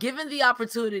 Given the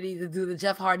opportunity to do the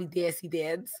Jeff Hardy dancey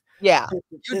dance, yeah,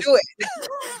 you do it.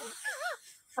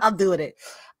 I'm doing it.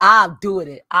 I'm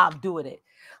doing it.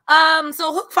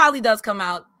 So Hook finally does come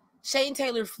out. Shane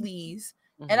Taylor flees,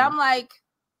 and I'm like,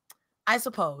 I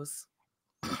suppose.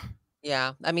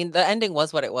 Yeah, I mean the ending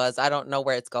was what it was. I don't know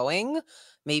where it's going.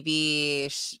 Maybe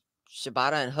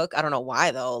Shibata and Hook. I don't know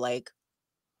why though. Like.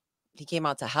 He came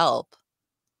out to help.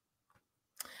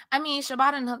 I mean,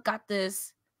 Shibata and Hook got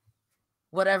this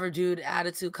whatever dude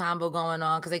attitude combo going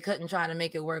on because they couldn't try to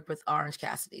make it work with Orange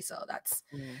Cassidy. So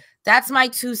that's my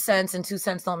 2 cents, and 2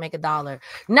 cents don't make a dollar.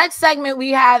 Next segment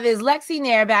we have is Lexi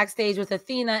Nair backstage with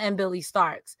Athena and Billy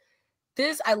Starks.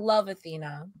 I love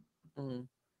Athena.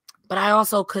 But I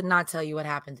also could not tell you what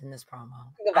happened in this promo.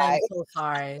 I'm so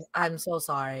sorry. I'm so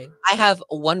sorry. I have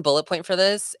one bullet point for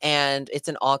this, and it's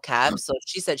in all caps. So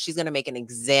she said she's going to make an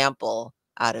example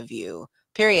out of you.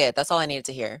 Period. That's all I needed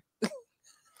to hear.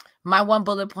 My one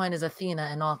bullet point is Athena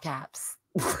in all caps.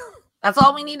 That's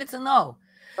all we needed to know.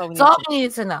 That's all we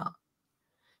needed to know.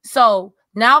 So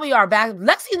now we are back.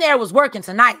 Lexi Nair was working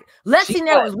tonight. Lexi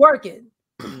Nair was working.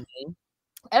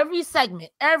 Every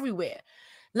segment, everywhere.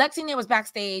 Lexi Nair was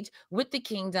backstage with the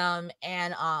Kingdom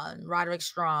and Roderick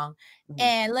Strong.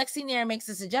 And Lexi Nair makes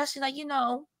a suggestion like, you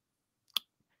know,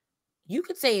 you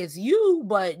could say it's you,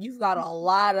 but you've got a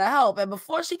lot of help. And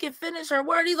before she can finish her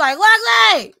word, he's like,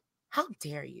 Lexi, how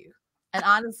dare you? And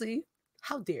honestly,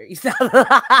 how dare you?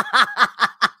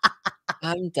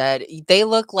 I'm dead. They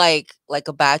look like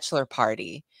a bachelor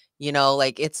party. You know,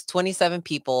 like it's 27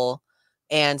 people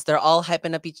and they're all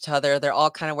hyping up each other. They're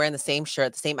all kind of wearing the same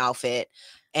shirt, the same outfit.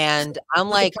 And I'm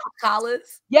like,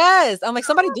 Callis? Yes. I'm like,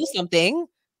 somebody do something,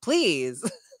 please.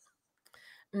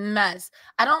 Mess.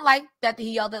 I don't like that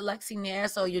he yelled at Lexi Nair.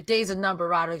 So your days are numbered,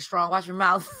 Roderick Strong. Watch your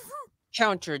mouth.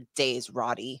 Count your days,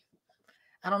 Roddy.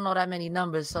 I don't know that many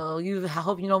numbers, so I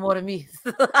hope you know more than me.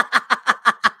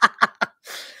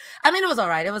 I mean, it was all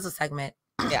right. It was a segment.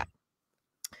 Yeah.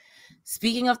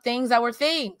 Speaking of things that were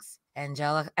things,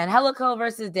 Angelico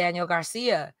versus Daniel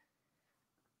Garcia.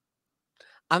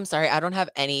 I'm sorry, I don't have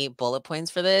any bullet points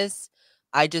for this.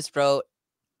 I just wrote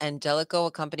Angelico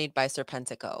accompanied by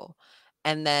Serpentico.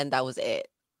 And then that was it.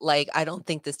 Like, I don't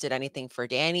think this did anything for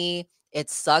Danny. It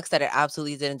sucks that it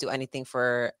absolutely didn't do anything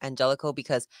for Angelico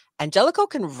because Angelico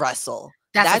can wrestle.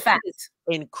 That's a fact. Is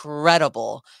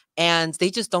incredible. And they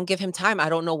just don't give him time. I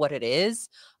don't know what it is.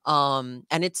 And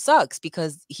it sucks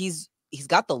because he's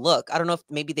got the look. I don't know if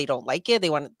maybe they don't like it. They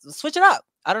want to switch it up.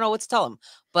 I don't know what to tell him.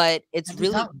 But it's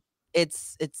really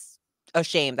it's a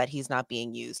shame that he's not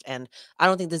being used. And I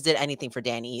don't think this did anything for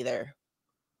Danny either.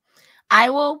 I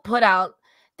will put out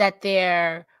that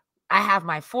I have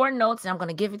my 4 notes and I'm going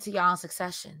to give it to y'all in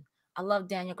succession. I love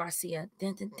Daniel Garcia.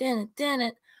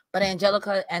 But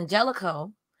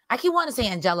Angelico, I keep wanting to say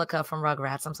Angelica from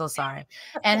Rugrats. I'm so sorry.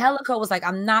 Angelico was like,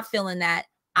 I'm not feeling that.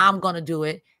 I'm going to do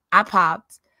it. I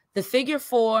popped the figure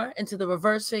 4 into the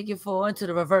reverse figure 4 into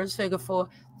the reverse figure 4.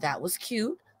 That was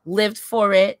cute. Lived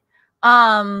for it.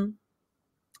 The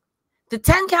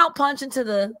 10 count punch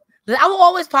into I will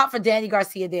always pop for Danny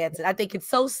Garcia dancing. I think it's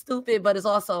so stupid, but it's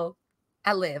also,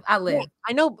 I live. Yeah,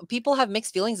 I know people have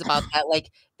mixed feelings about that. Like,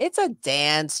 it's a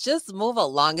dance. Just move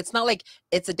along. It's not like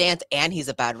it's a dance and he's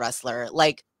a bad wrestler.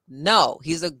 Like, no,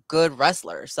 he's a good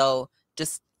wrestler. So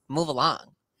just move along.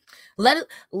 Let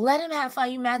him have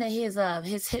fun. You mad that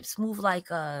his hips move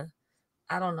like I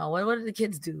don't know. What do the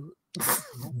kids do?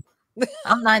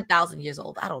 I'm 9,000 years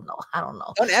old. I don't know.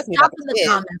 Don't ask me Drop about in the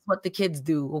comments what the kids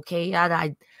do, okay?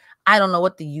 I don't know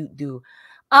what the youth do.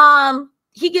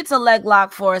 He gets a leg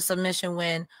lock for a submission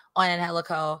win on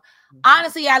Angelico.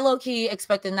 Honestly, I low-key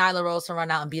expected Nyla Rose to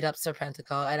run out and beat up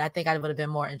Serpentico, and I think I would have been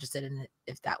more interested in it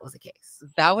if that was the case.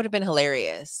 That would have been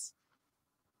hilarious.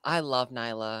 I love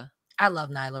Nyla. I love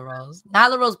Nyla Rose.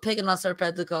 Nyla Rose picking on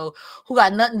Serpentico, who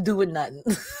got nothing to do with nothing.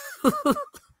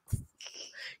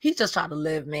 He's just trying to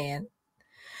live, man.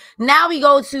 Now we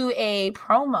go to a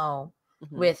promo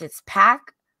with its Pac.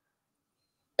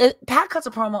 Pac cuts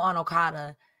a promo on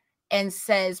Okada and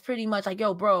says pretty much like,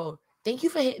 yo, bro, thank you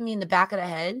for hitting me in the back of the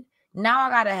head. Now I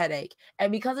got a headache.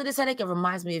 And because of this headache, it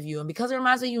reminds me of you. And because it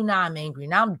reminds me of you, now I'm angry.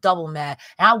 Now I'm double mad.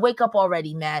 And I wake up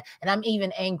already mad. And I'm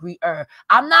even angrier.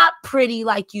 I'm not pretty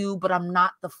like you, but I'm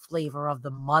not the flavor of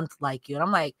the month like you. And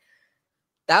I'm like,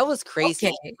 that was crazy.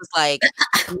 Okay. It was like,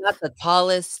 I'm not the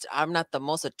tallest. I'm not the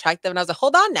most attractive. And I was like,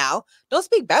 hold on now. Don't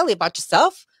speak badly about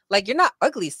yourself. Like, you're not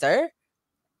ugly, sir.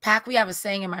 Pac, we have a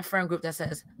saying in my friend group that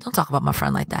says, don't talk about my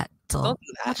friend like that. So don't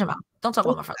do that. Watch your mouth. Don't talk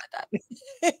about my friend like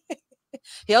that.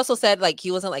 He also said like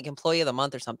he wasn't like employee of the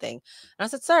month or something. And I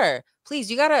said, sir, please,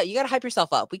 you gotta hype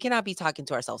yourself up. We cannot be talking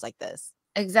to ourselves like this.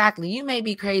 Exactly. You may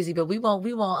be crazy, but we won't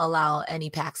allow any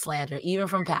Pac slander, even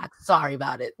from Pac. Sorry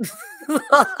about it.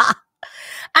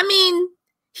 I mean,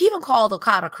 he even called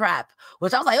Okada crap,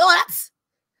 which I was like, oh,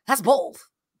 that's bold.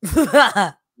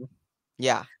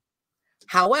 Yeah.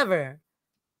 However,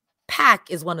 Pac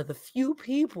is one of the few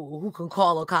people who can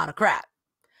call Okada crap.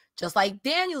 Just like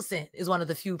Danielson is one of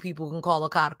the few people who can call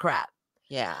Okada crap.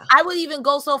 Yeah. I would even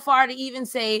go so far to even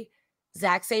say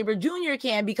Zack Sabre Jr.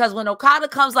 can, because when Okada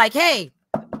comes like, hey,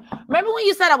 remember when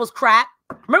you said I was crap?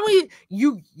 Remember when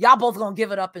y'all both gonna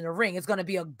give it up in the ring? It's gonna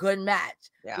be a good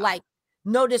match. Yeah. Like,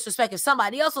 no disrespect. If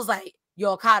somebody else was like,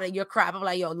 yo, Okada, you're crap. I'm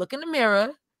like, yo, look in the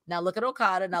mirror. Now look at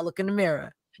Okada. Now look in the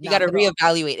mirror. You got to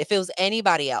reevaluate if it was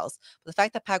anybody else. But the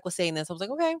fact that Pac was saying this, I was like,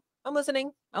 okay, I'm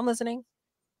listening.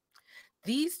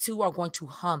 These two are going to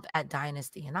hump at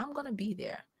Dynasty, and I'm going to be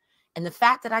there. And the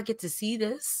fact that I get to see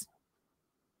this,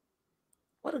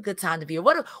 what a good time to be here.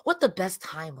 What the best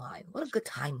timeline. What a good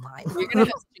timeline. You're going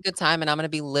to have such a good time, and I'm going to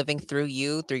be living through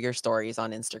your stories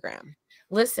on Instagram.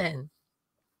 Listen,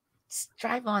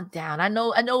 drive on down. I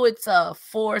know it's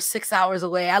 4-6 hours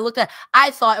away.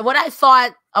 I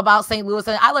thought about St. Louis,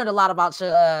 and I learned a lot about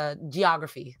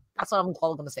geography. That's what I'm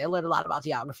going to say. I learned a lot about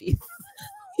geography.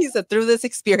 He said, through this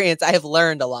experience, I have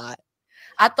learned a lot.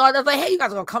 I thought, I was like, hey, you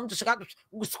guys are going to come to Chicago.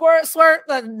 Squirt.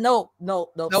 No.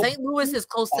 Nope. St. Louis is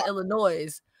close to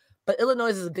Illinois, but Illinois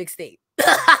is a big state.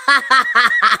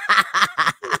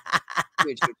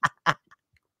 Huge.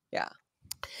 Yeah.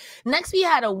 Next, we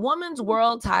had a women's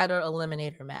world title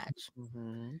eliminator match.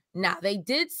 Now, they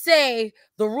did say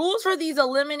the rules for these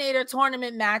eliminator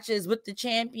tournament matches with the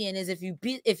champion is if you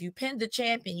pin the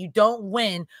champion, you don't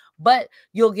win, but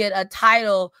you'll get a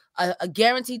title, a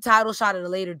guaranteed title shot at a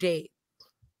later date.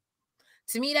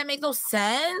 To me, that makes no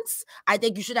sense. I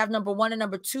think you should have number 1 and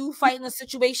number 2 fight in a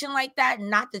situation like that,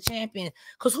 not the champion.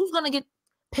 Because who's going to get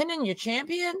pinned in your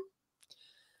champion?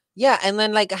 Yeah, and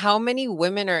then like how many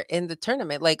women are in the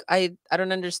tournament? Like I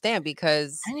don't understand,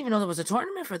 because I didn't even know there was a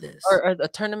tournament for this, or a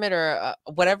tournament or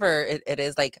whatever it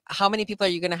is. Like how many people are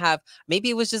you gonna have? Maybe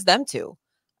it was just them two.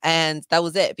 And that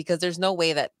was it, because there's no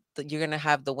way that you're going to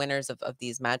have the winners of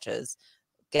these matches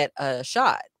get a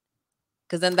shot,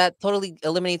 because then that totally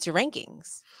eliminates your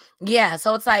rankings. Yeah,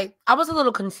 so it's like I was a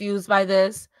little confused by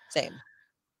this. Same.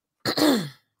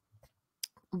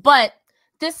 But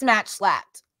this match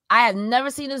slapped. I have never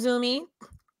seen Azumi.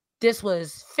 This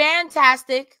was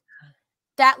fantastic.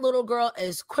 That little girl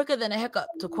is quicker than a hiccup,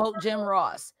 to quote Jim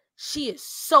Ross. She is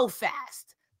so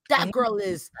fast. That girl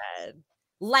is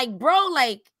like, bro,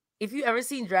 like, if you ever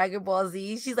seen Dragon Ball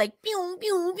Z, she's like, pew,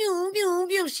 pew, pew, pew,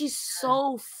 pew. She's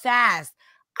so fast.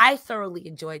 I thoroughly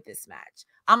enjoyed this match.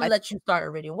 I'm going to let you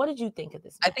start, Iridian. What did you think of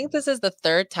this match? I think this is the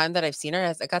third time that I've seen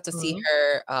her. I got to see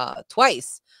her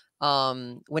twice.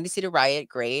 Wendy Cedar Riot,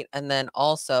 great. And then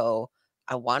also,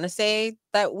 I want to say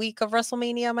that week of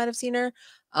WrestleMania, I might have seen her.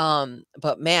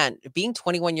 But man, being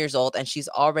 21 years old and she's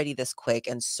already this quick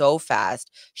and so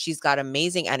fast, she's got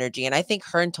amazing energy. And I think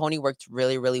her and Toni worked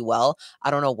really, really well.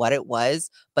 I don't know what it was,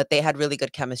 but they had really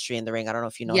good chemistry in the ring. I don't know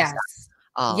if you noticed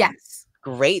that. Yes.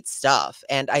 Great stuff.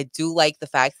 And I do like the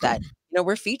fact that,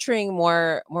 we're featuring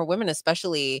more women,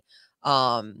 especially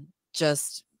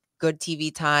just good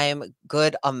TV time,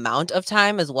 good amount of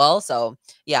time as well. So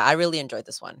yeah, I really enjoyed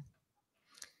this one.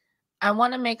 I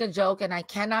want to make a joke, and I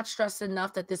cannot stress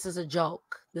enough that this is a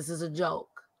joke. This is a joke.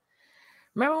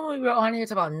 Remember when we were on here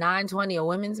to about 920, a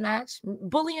women's match?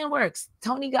 Bullying works.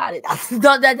 Toni got it.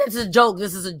 That's a joke.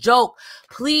 This is a joke.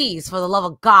 Please, for the love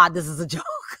of God, this is a joke.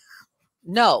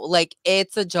 No, like,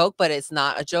 it's a joke, but it's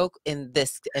not a joke in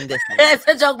this. It's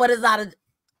a joke, but it's not a.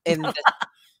 In this,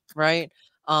 right?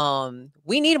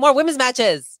 We need more women's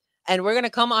matches. And we're going to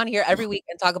come on here every week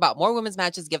and talk about more women's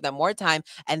matches, give them more time.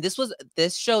 And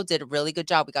this show did a really good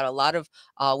job. We got a lot of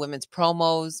women's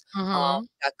promos, got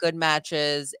good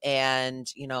matches, and,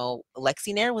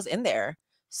 Lexi Nair was in there.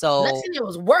 So Lexi Nair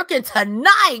was working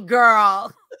tonight,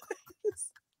 girl.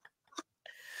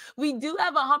 We do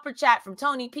have a humper chat from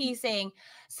Tony P saying,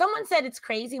 someone said it's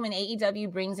crazy when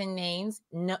AEW brings in names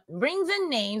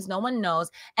no one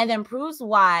knows and then proves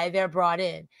why they're brought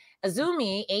in.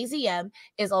 Azumi, AZM,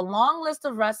 is a long list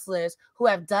of wrestlers who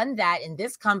have done that in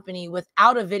this company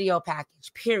without a video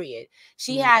package, period.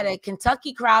 She had a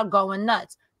Kentucky crowd going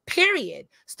nuts, period.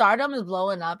 Stardom is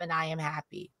blowing up and I am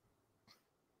happy.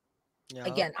 Yeah.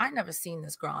 Again, I never seen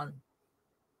this girl.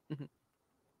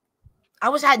 I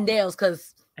wish I had nails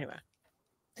because anyway,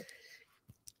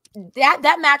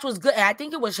 that match was good. I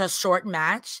think it was a short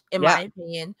match, in my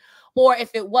opinion. Or if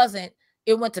it wasn't,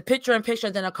 it went to picture in picture,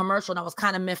 then a commercial, and I was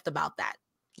kind of miffed about that.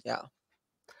 Yeah,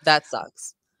 that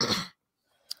sucks.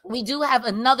 We do have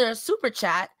another super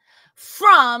chat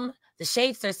from the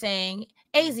Shadester saying,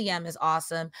 AZM is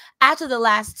awesome. After the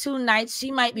last 2 nights,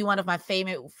 she might be one of my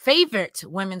favorite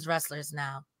women's wrestlers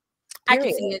now. Period. I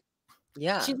can see it.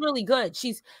 Yeah. She's really good.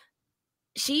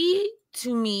 She,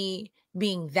 to me,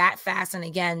 being that fast and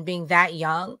again, being that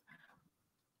young,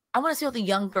 I want to see all the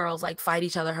young girls like fight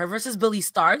each other. Her versus Billy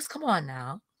Starks. Come on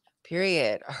now.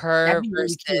 Period. Her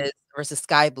versus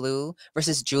Sky Blue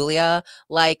versus Julia.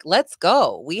 Like, let's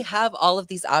go. We have all of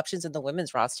these options in the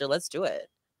women's roster. Let's do it.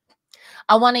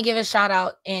 I want to give a shout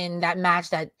out in that match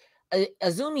that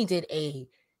Azumi did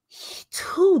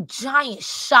 2 giant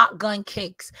shotgun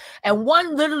kicks, and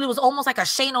one literally was almost like a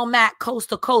Shane O'Mac coast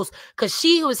to coast because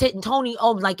she was hitting Toni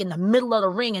like in the middle of the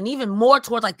ring and even more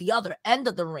towards like the other end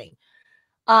of the ring.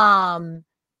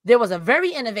 There was a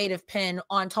very innovative pin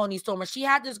on Toni Storm where she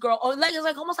had this girl, it's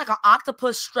like almost like an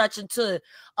octopus stretch into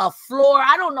a floor.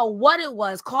 I don't know what it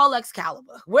was. Call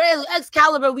Excalibur. Where is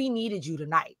Excalibur? We needed you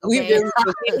tonight. Okay?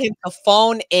 We needed to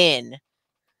phone in.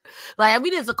 Like,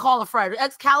 we didn't call a friend.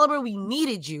 Excalibur, we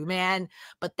needed you, man.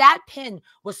 But that pin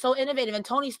was so innovative, and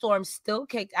Toni Storm still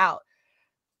kicked out.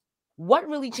 What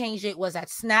really changed it was that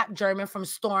snap German from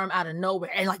Storm out of nowhere,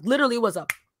 and like literally was a.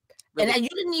 Really? And you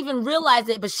didn't even realize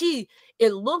it, but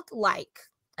it looked like,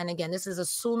 and again, this is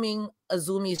assuming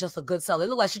Azumi is just a good seller. It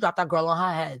looked like she dropped that girl on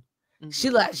her head.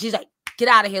 She's like, get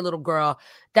out of here, little girl.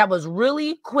 That was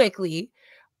really quickly.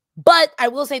 But I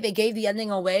will say they gave the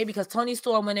ending away because Toni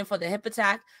Storm went in for the hip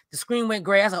attack. The screen went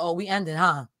gray. I was like, oh, we ended,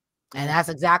 huh? And that's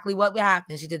exactly what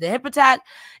happened. She did the hip attack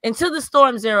into the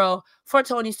Storm Zero for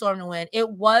Toni Storm to win. It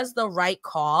was the right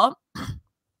call.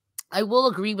 I will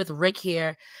agree with Rick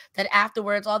here that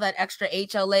afterwards, all that extra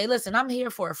HLA, listen, I'm here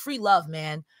for a free love,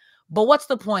 man. But what's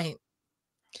the point?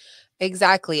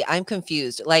 Exactly. I'm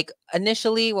confused. Like,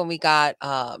 initially when we got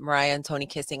Mariah and Toni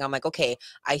kissing, I'm like, okay,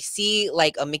 I see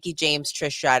like a Mickie James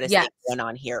Trish Stratus thing going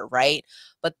on here, right?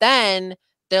 But then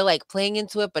they're like playing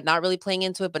into it, but not really playing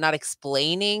into it, but not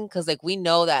explaining. Cause like we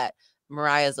know that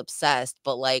Mariah's obsessed,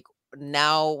 but like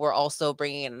now we're also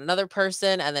bringing in another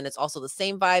person, and then it's also the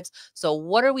same vibes. So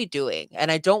what are we doing?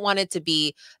 And I don't want it to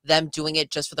be them doing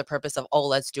it just for the purpose of, oh,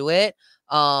 let's do it.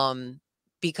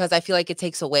 Because I feel like it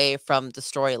takes away from the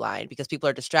storyline because people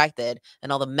are distracted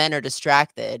and all the men are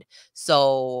distracted.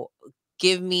 So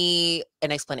give me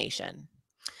an explanation.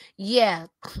 Yeah,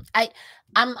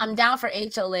 I'm down for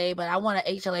HLA, but I want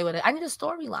an HLA with it. I need a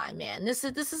storyline, man. This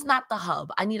is not the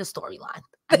hub. I need a storyline.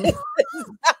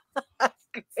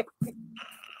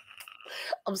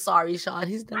 I'm sorry, Sean.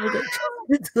 He's never going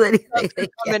to do anything.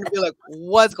 I'm going to be like,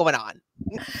 what's going on?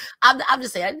 I'm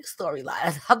just saying, I need a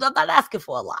storyline. I'm not asking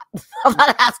for a lot. I'm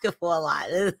not asking for a lot.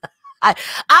 I'm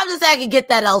just saying I can get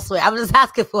that elsewhere. I'm just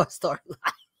asking for a storyline.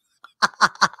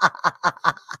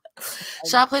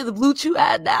 Should I play the Blue Chew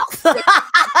ad now?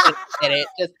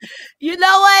 You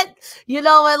know what? You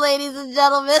know what, ladies and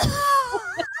gentlemen?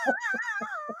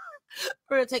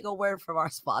 We're going to take a word from our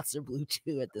sponsor, Blue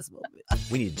Chew, at this moment.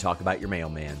 We need to talk about your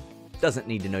mailman. Doesn't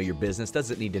need to know your business,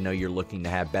 doesn't need to know you're looking to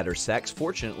have better sex.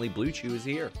 Fortunately, Blue Chew is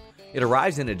here. It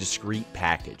arrives in a discreet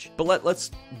package. But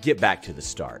let's get back to the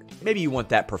start. Maybe you want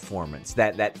that performance,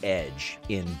 that edge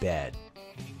in bed.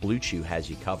 Blue Chew has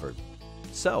you covered.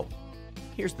 So,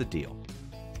 here's the deal.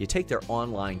 You take their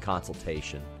online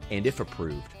consultation, and if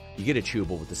approved, you get a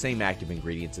chewable with the same active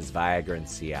ingredients as Viagra and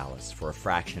Cialis for a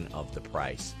fraction of the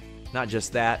price. Not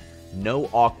just that, no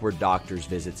awkward doctor's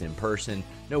visits in person,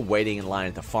 no waiting in line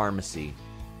at the pharmacy.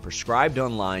 Prescribed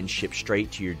online, shipped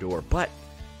straight to your door. But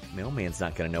mailman's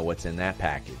not going to know what's in that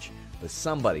package. But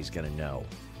somebody's going to know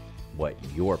what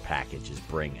your package is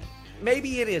bringing.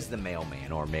 Maybe it is the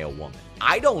mailman or mailwoman.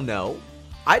 I don't know.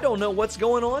 I don't know what's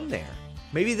going on there.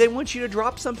 Maybe they want you to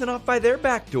drop something off by their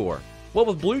back door. Well,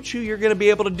 with Blue Chew, you're going to be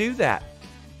able to do that.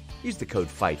 Use the code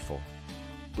FIGHTFUL.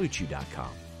 BlueChew.com.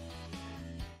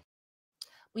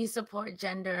 We support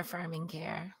gender-affirming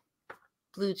care.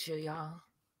 Blue Chew, y'all.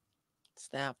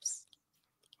 Snaps.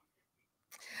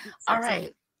 All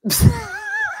right.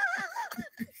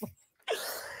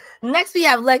 Next, we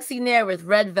have Lexi Nair with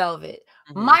Red Velvet.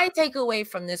 Mm-hmm. My takeaway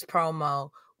from this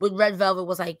promo with Red Velvet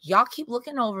was like, y'all keep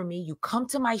looking over me. You come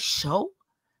to my show?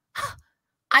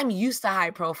 I'm used to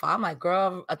high profile. I'm like,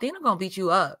 girl, Athena gonna beat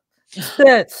you up.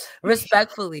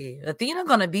 Respectfully. Athena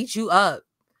gonna beat you up.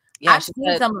 Yeah, I've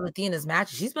seen some of Athena's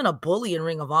matches. She's been a bully in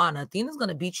Ring of Honor. Athena's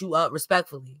gonna beat you up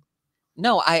respectfully.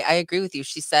 No, I agree with you.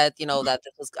 She said, that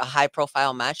this was a high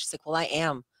profile match. She's like, well, I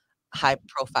am high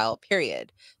profile,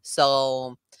 period.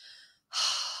 So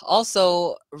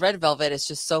also Red Velvet is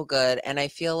just so good. And I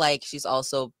feel like she's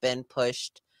also been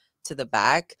pushed to the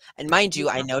back. And mind you,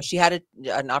 I know she had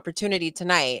an opportunity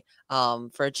tonight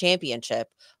for a championship,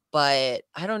 but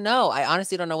I don't know. I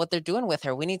honestly don't know what they're doing with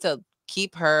her. We need to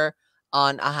keep her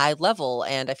on a high level,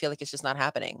 and I feel like it's just not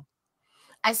happening.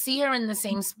 I see her in the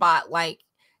same spot like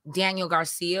Daniel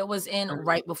Garcia was in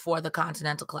right before the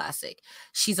Continental Classic.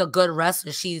 She's a good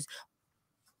wrestler.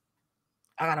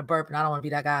 I got a burp and I don't want to be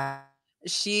that guy.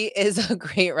 She is a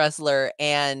great wrestler,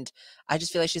 and I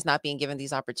just feel like she's not being given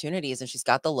these opportunities, and she's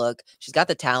got the look, she's got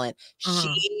the talent.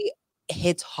 She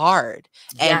hits hard,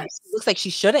 and it looks like she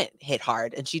shouldn't hit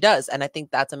hard, and she does, and I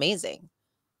think that's amazing.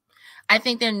 I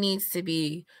think there needs to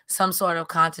be some sort of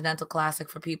Continental Classic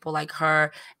for people like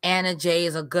her. Anna Jay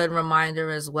is a good reminder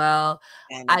as well.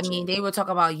 I mean, they were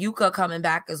talking about Yuka coming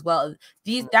back as well.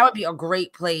 That would be a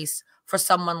great place for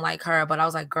someone like her. But I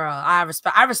was like, girl, I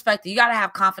respect it. You got to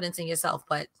have confidence in yourself.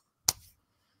 But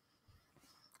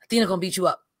Athena gonna beat you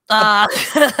up.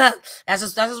 That's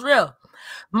just real.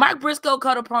 Mark Briscoe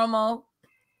cut a promo.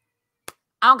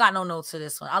 I don't got no notes for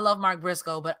this one. I love Mark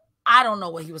Briscoe, but I don't know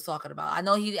what he was talking about. I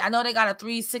know they got a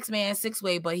 6-man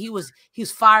 6-way, but he was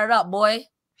fired up, boy.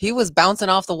 He was bouncing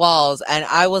off the walls, and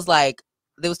I was like,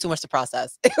 there was too much to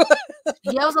process. Yeah,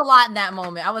 it was a lot in that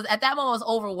moment. I was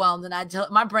overwhelmed, and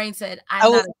my brain said,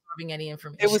 I'm not absorbing any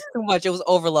information. It was too much. It was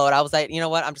overload. I was like, you know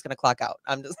what? I'm just gonna clock out.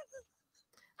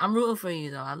 I'm rooting for you,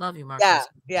 though. I love you, Mark.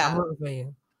 Yeah. I'm rooting for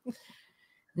you.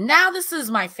 Now, this is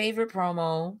my favorite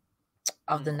promo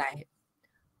of the night.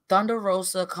 Thunder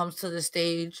Rosa comes to the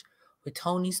stage with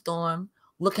Toni Storm,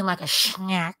 looking like a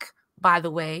snack, by the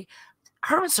way.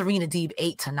 Her and Serena Deeb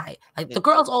ate tonight. Like, the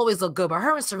girls always look good, but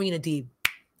her and Serena Deeb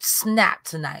snapped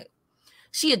tonight.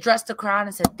 She addressed the crowd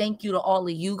and said, thank you to all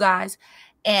of you guys.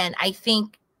 And I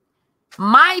think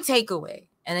my takeaway,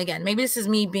 and again, maybe this is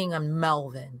me being a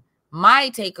Melvin, my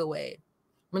takeaway,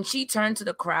 when she turned to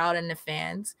the crowd and the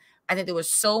fans, I think there was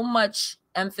so much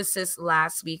emphasis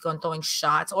last week on throwing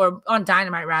shots, or on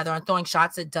Dynamite rather, on throwing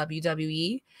shots at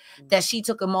WWE, that she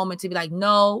took a moment to be like,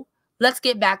 no, let's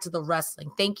get back to the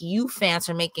wrestling. Thank you, fans,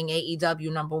 for making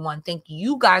AEW #1. Thank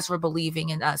you guys for believing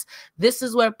in us. This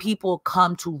is where people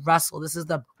come to wrestle. This is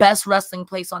the best wrestling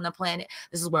place on the planet.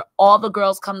 This is where all the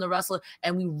girls come to wrestle,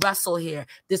 and we wrestle here.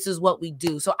 This is what we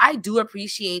do. So I do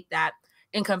appreciate that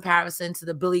in comparison to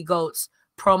the Billy Goats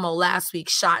promo last week,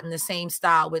 shot in the same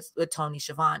style with Toni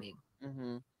Schiavone.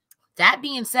 That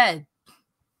being said,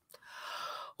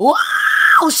 wow,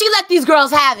 she let these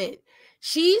girls have it.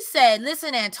 She said,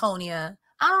 listen, Antonia,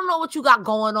 I don't know what you got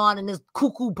going on in this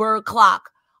cuckoo bird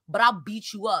clock, but I'll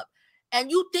beat you up.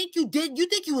 And you think you did? You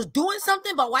think you was doing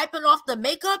something by wiping off the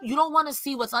makeup? You don't want to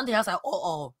see what's under here. I was like,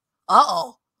 uh-oh.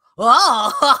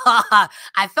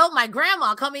 I felt my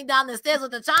grandma coming down the stairs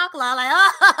with the chocolate.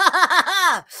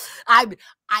 I'm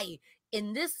like,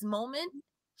 in this moment,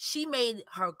 she made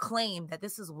her claim that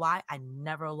this is why I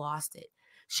never lost it.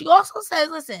 She also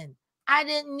says, listen, I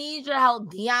didn't need your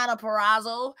help, Deonna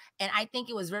Purrazzo. And I think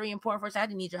it was very important for us. I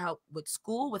didn't need your help with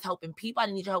school, with helping people. I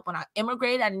didn't need your help when I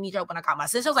immigrated. I didn't need your help when I got my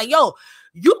sister. I was like, yo,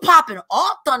 you popping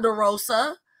off, Thunder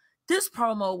Rosa. This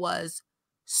promo was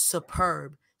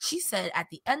superb. She said, at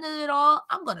the end of it all,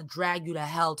 I'm going to drag you to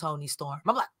hell, Toni Storm.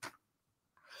 I'm like,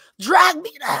 drag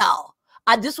me to hell.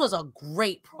 This was a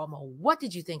great promo. What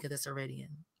did you think of this, Iridian?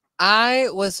 I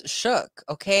was shook,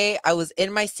 okay? I was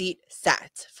in my seat,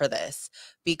 sat for this,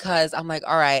 because I'm like,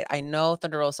 all right, I know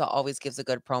Thunder Rosa always gives a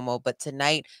good promo, but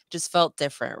tonight just felt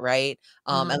different, right?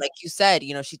 And like you said,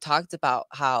 you know, she talked about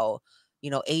how,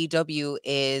 you know, AEW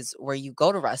is where you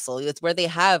go to wrestle. It's where they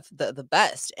have the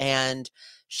best. And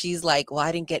she's like, well,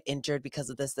 I didn't get injured because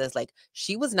of this. Like,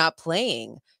 she was not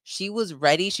playing. She was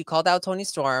ready. She called out Toni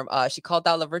Storm. She called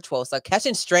out La Virtuosa,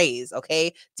 catching strays,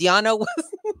 okay? Deonna was...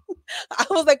 I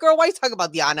was like, girl, why are you talking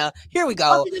about Deonna? Here we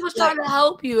go. She was trying to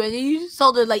help you, and you just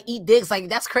told her, like, eat dicks. Like,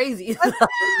 that's crazy. That's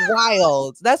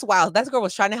wild. That's wild. That girl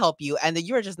was trying to help you, and then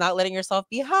you were just not letting yourself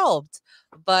be helped.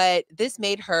 But this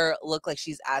made her look like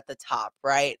she's at the top,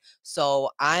 right? So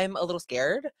I'm a little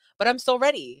scared, but I'm so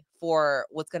ready for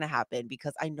what's going to happen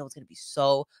because I know it's going to be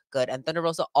so good. And Thunder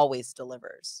Rosa always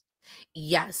delivers.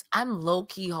 Yes, I'm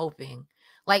low-key hoping.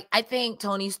 Like, I think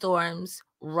Toni Storm's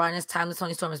run as timeless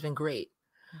Toni Storm has been great.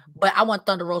 But I want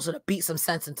Thunder Rosa to beat some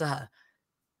sense into her.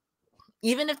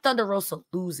 Even if Thunder Rosa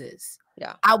loses,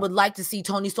 I would like to see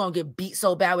Toni Storm get beat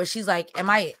so bad where she's like, am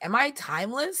I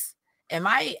timeless? Am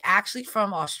I actually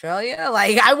from Australia?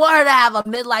 Like, I want her to have a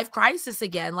midlife crisis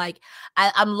again. Like,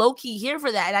 I'm low-key here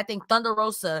for that. And I think Thunder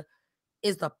Rosa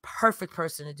is the perfect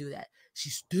person to do that.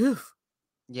 She's stiff.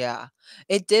 Yeah,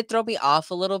 it did throw me off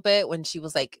a little bit when she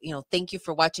was like, you know, thank you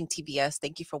for watching TBS.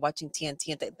 Thank you for watching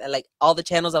TNT. And like all the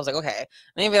channels, I was like, okay,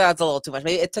 maybe that's a little too much.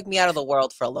 Maybe it took me out of the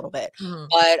world for a little bit.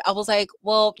 But I was like,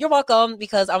 well, you're welcome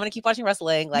because I'm going to keep watching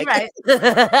wrestling. Like, right.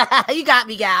 You got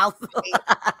me, gal.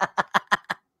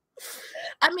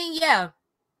 I mean, yeah,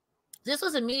 this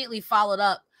was immediately followed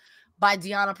up by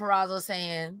Deonna Purrazzo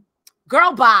saying,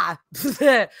 girl, bye.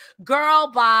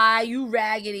 Girl, bye. You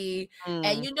raggedy.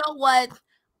 And you know what?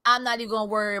 I'm not even going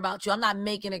to worry about you. I'm not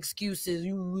making excuses.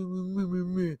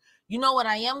 You know what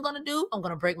I am going to do? I'm going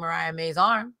to break Mariah May's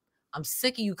arm. I'm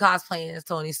sick of you cosplaying as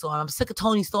Toni Storm. I'm sick of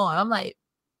Toni Storm. I'm like,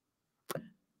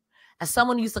 as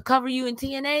someone who used to cover you in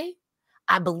TNA,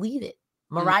 I believe it.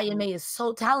 Mariah May is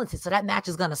so talented, so that match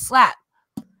is going to slap.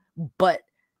 But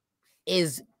are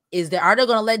they going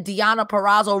to let Deonna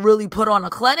Purrazzo really put on a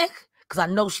clinic? Because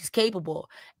I know she's capable.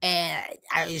 And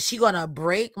is she going to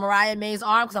break Mariah May's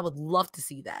arm? Because I would love to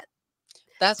see that.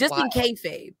 That's just wild. In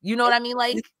kayfabe. You know what I mean?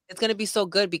 Like, it's going to be so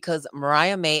good because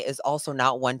Mariah May is also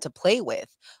not one to play with.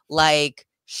 Like,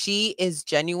 she is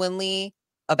genuinely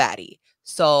a baddie.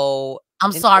 So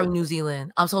I'm sorry, New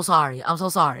Zealand. I'm so sorry. I'm so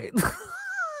sorry.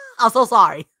 I'm so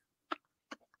sorry.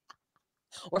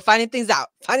 We're finding things out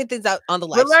on the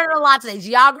live. We're learning a lot today.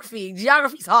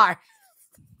 Geography's hard.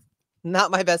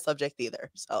 Not my best subject either.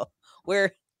 So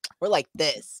we're like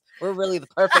this. We're really the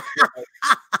perfect.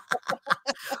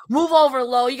 Move over,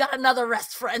 Lo. You got another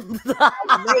rest friend.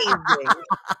 Amazing.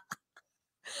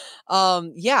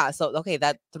 Yeah. So okay,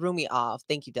 that threw me off.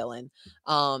 Thank you, Dylan.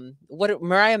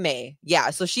 Mariah May? Yeah.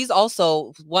 So she's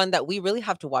also one that we really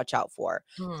have to watch out for.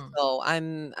 So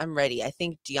I'm ready. I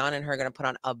think Deonna and her are gonna put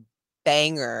on a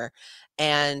banger,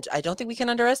 and I don't think we can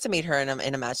underestimate her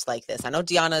in a match like this. I know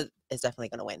Deonna is definitely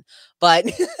going to win, but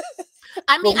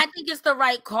I mean, I think it's the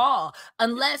right call,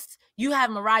 unless you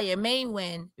have Mariah May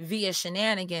win via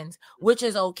shenanigans, which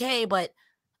is okay. But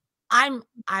I'm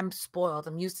spoiled.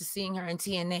 I'm used to seeing her in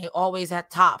TNA always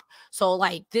at top. So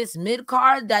like this mid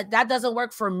card, that doesn't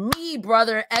work for me,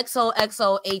 brother.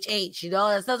 XOXOHH, you know,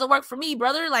 that doesn't work for me,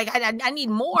 brother. Like I need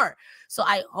more. So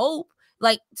I hope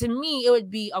like, to me, it would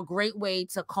be a great way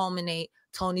to culminate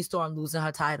Toni Storm losing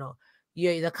her title.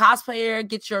 You're the cosplayer,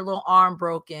 gets your little arm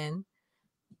broken.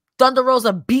 Thunder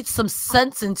Rosa beats some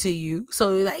sense into you.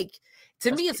 So, like,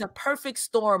 to me, it's a perfect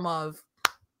storm of.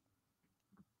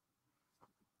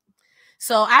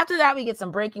 So after that, we get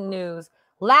some breaking news.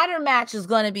 Ladder match is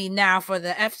going to be now for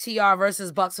the FTR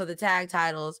versus Bucks for the tag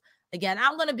titles. Again,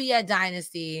 I'm going to be at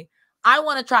Dynasty. I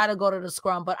want to try to go to the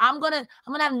scrum, but I'm gonna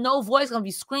have no voice. I'm gonna be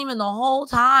screaming the whole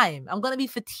time. I'm gonna be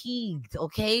fatigued.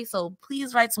 Okay, so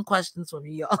please write some questions for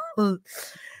me, y'all.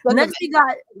 Next we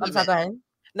got. I'm sorry, go ahead.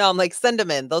 No, I'm like, send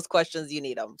them in. Those questions, you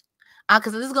need them.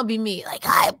 Because this is gonna be me. Like,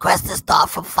 hi, I'm Cresta Star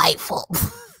from Fightful.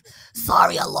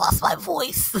 Sorry, I lost my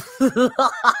voice.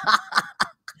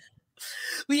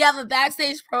 We have a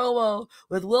backstage promo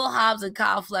with Will Hobbs and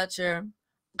Kyle Fletcher.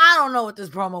 I don't know what this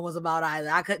promo was about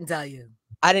either. I couldn't tell you.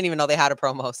 I didn't even know they had a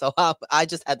promo, so I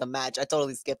just had the match. I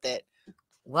totally skipped it.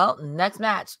 Well, next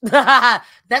match.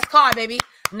 Next card, baby.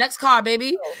 Next card,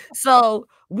 baby. So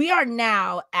we are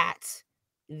now at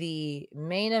the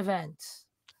main event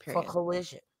for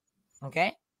Collision.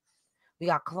 Okay? We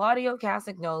got Claudio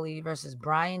Castagnoli versus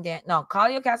Claudio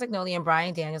Castagnoli and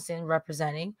Bryan Danielson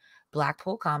representing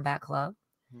Blackpool Combat Club.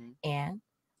 Mm-hmm. And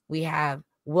we have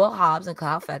Will Hobbs and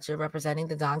Kyle Fletcher representing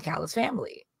the Don Callis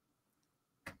family.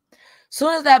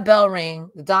 Soon as that bell rang,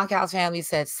 the Don Callis family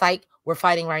said, psych, we're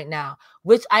fighting right now,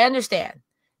 which I understand.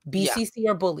 BCC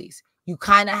are bullies. You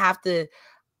kind of have to.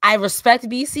 I respect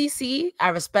BCC. I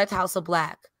respect House of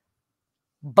Black.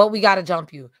 But we got to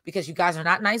jump you because you guys are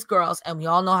not nice girls. And we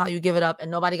all know how you give it up. And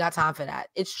nobody got time for that.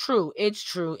 It's true. It's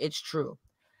true. It's true.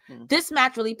 Mm-hmm. This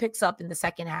match really picks up in the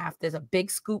second half. There's a big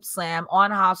scoop slam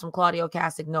on Hobbs from Claudio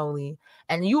Castagnoli.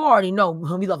 And you already know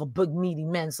we love a big meaty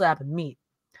men slapping meat.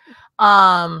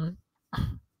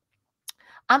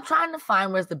 I'm trying to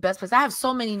find where's the best place. I have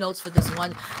so many notes for this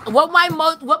one. What my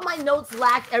notes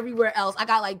lack everywhere else. I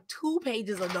got like 2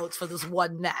 pages of notes for this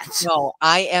one match. No,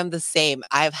 I am the same.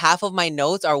 I have half of my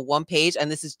notes are 1 page, and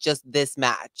this is just this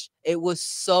match. It was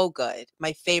so good.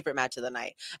 My favorite match of the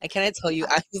night. And can I tell you,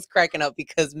 I was cracking up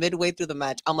because midway through the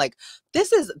match, I'm like,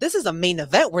 this is a main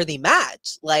event worthy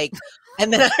match. Like,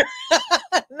 and then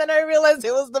I realized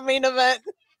it was the main event.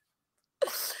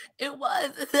 It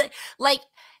was like.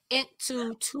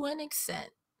 To an extent,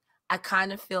 I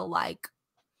kind of feel like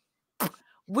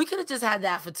we could have just had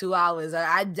that for 2 hours.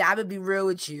 I would be real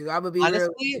with you. I would be honestly, real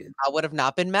with you. I would have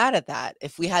not been mad at that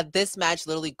if we had this match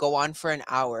literally go on for an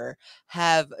hour.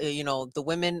 Have the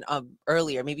women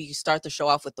earlier. Maybe you start the show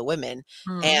off with the women,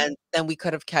 and then we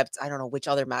could have kept. I don't know which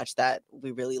other match that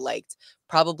we really liked.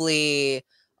 Probably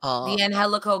the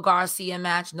Angelico Garcia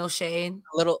match. No shade.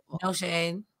 No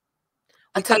shade.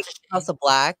 We could House of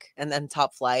Black and then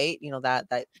Top Flight,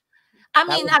 that. I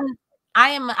mean, I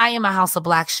am a House of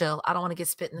Black shill. I don't want to get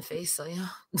spit in the face, so yeah.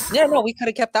 Yeah, no, we could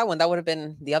have kept that one. That would have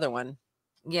been the other one.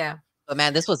 Yeah. But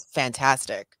man, this was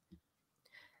fantastic.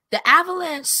 The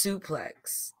avalanche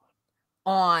suplex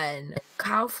on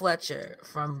Kyle Fletcher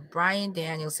from Bryan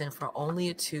Danielson for only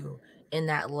a 2 in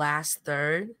that last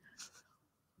third.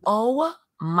 Oh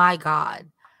my God.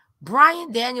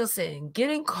 Bryan Danielson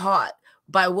getting caught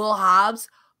by Will Hobbs,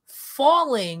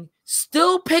 falling,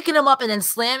 still picking him up and then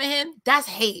slamming him. That's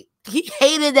hate. He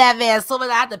hated that man so much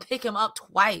I had to pick him up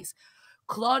twice.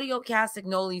 Claudio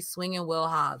Castagnoli swinging Will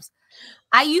Hobbs.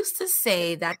 I used to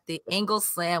say that the angle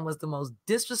slam was the most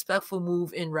disrespectful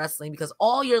move in wrestling because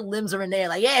all your limbs are in there.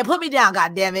 Like, yeah, put me down,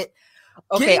 goddammit.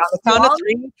 Okay, on the count of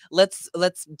 3,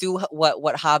 let's do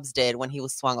what Hobbs did when he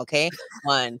was swung, okay?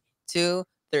 1, 2,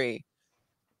 3.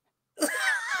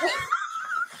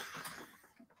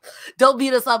 Don't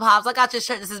beat us up, Hobbs. I got your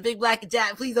shirt. This is Big Black and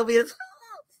Jack. Please don't beat us up.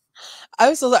 I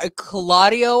was so sorry.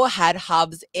 Claudio had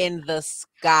Hobbs in the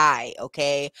sky,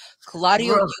 okay?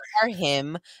 Claudio, you are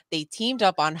him. They teamed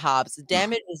up on Hobbs.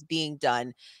 Damage was being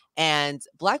done. And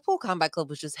Blackpool Combat Club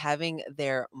was just having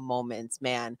their moments,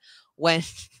 man. When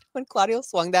Claudio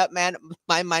swung that, man,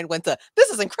 my mind went to, this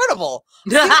is incredible.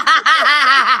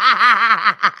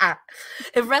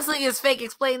 If wrestling is fake,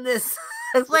 explain this.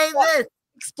 Explain this.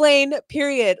 Explain,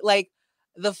 period. Like,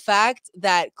 the fact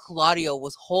that Claudio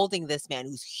was holding this man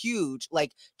who's huge,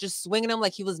 like, just swinging him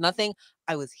like he was nothing,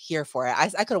 I was here for it. I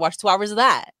could have watched 2 hours of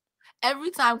that. Every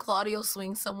time Claudio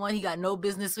swings someone, he got no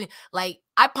business swing. Like,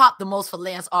 I popped the most for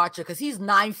Lance Archer because he's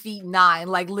 9'9",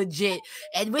 like, legit.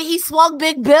 And when he swung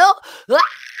Big Bill,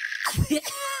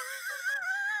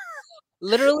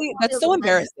 literally, that's so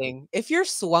embarrassing. If you're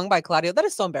swung by Claudio, that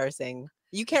is so embarrassing.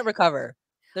 You can't recover.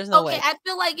 There's no way. I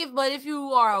feel like if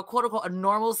you are a quote unquote a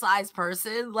normal sized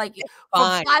person, like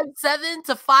from 5'7"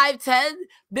 to 5'10",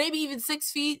 maybe even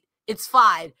 6 feet, it's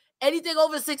fine. anything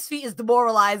over 6 feet is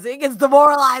demoralizing. It's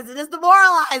demoralizing. It's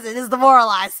demoralizing. It's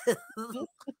demoralizing.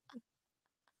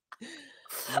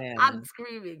 Man. I'm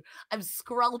screaming. I'm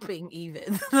scrulping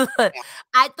even.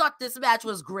 I thought this match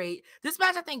was great. This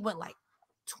match, I think, went like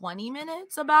 20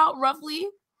 minutes about roughly.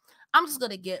 I'm just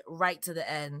going to get right to the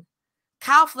end.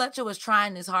 Kyle Fletcher was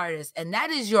trying his hardest, and that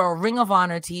is your Ring of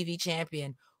Honor TV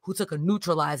champion who took a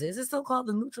neutralizer. Is it still called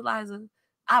the neutralizer?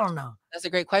 I don't know. That's a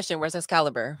great question. Where's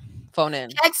Excalibur? Phone in.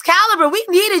 Excalibur, we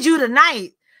needed you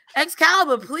tonight.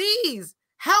 Excalibur, please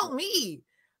help me.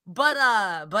 But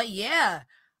yeah,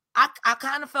 I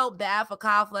kind of felt bad for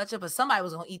Kyle Fletcher, but somebody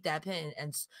was gonna eat that pin,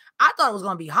 and I thought it was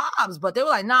gonna be Hobbs, but they were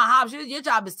like, "Nah, Hobbs, your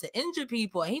job is to injure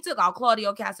people," and he took out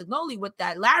Claudio Castagnoli with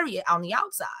that lariat on the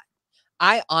outside.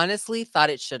 I honestly thought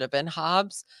it should have been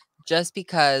Hobbs, just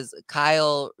because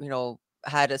Kyle,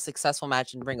 had a successful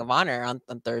match in Ring of Honor on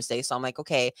Thursday. So I'm like,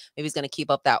 okay, maybe he's going to keep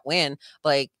up that win. But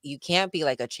like, you can't be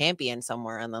like a champion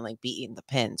somewhere and then like be eating the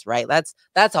pins, right? That's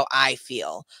how I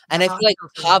feel. And I feel like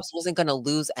Hobbs wasn't going to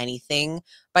lose anything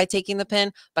by taking the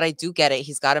pin, but I do get it.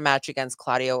 He's got a match against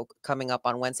Claudio coming up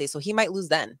on Wednesday, so he might lose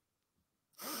then.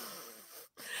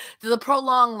 The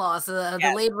prolonged loss, the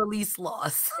Yes. late release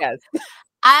loss. Yes.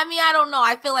 I mean, I don't know.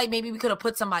 I feel like maybe we could have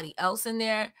put somebody else in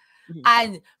there.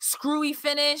 And screwy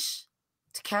finish.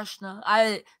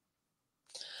 Takeshita.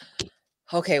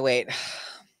 Okay, wait.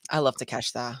 I love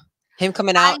Takeshita. Him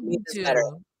coming out made this better.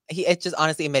 It just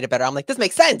honestly made it better. I'm like, this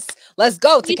makes sense. Let's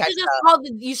go, Takeshita.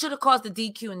 You should have caused the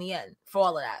DQ in the end for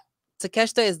all of that.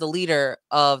 Takeshita is the leader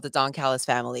of the Don Callis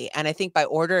family, and I think by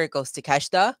order it goes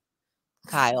Takeshita,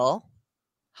 Kyle,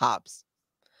 Hobbs,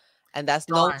 and that's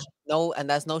no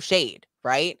shade,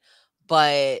 right?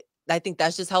 But I think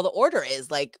that's just how the order is.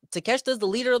 Like, Takeshita's the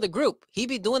leader of the group. He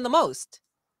be doing the most.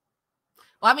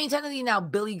 Well, I mean, technically now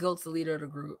Billy Goat's the leader of the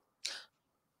group.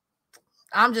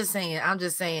 I'm just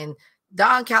saying.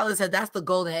 Don Callis said that's the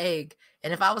golden egg.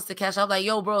 And if I was Takeshi, I'm like,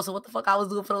 yo, bro, so what the fuck I was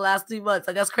doing for the last 3 months?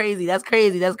 Like, that's crazy. That's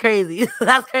crazy. That's crazy.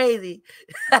 That's crazy.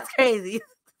 That's crazy.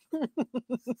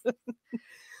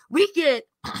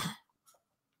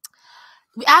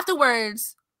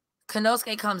 Afterwards,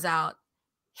 Konosuke comes out,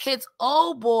 hits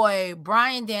old boy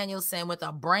Bryan Danielson with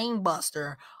a brain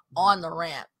buster on the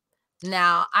ramp.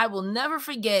 Now, I will never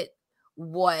forget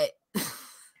what's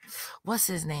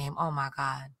his name? Oh my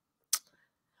God.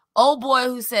 Old boy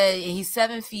who said he's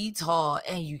 7 feet tall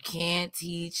and you can't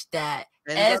teach that.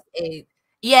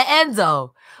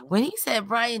 Enzo. When he said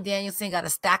Bryan Danielson got a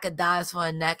stack of dimes for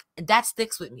a neck, that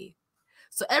sticks with me.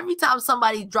 So every time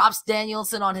somebody drops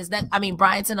Bryanson on his neck,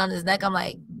 I'm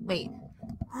like, wait.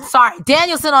 Sorry,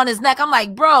 Danielson on his neck. I'm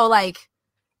like, bro, like,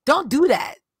 don't do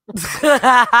that.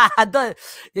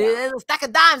 There's a stack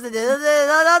of dimes in there.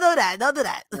 Don't do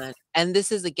that. And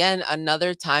this is again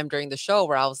another time during the show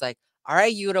where I was like, all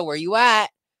right, Yuta, where you at?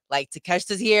 Like,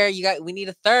 Takeshita's here. We need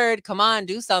a third. Come on,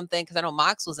 do something. Because I know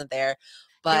Mox wasn't there.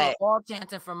 But they were all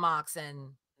chanting for Mox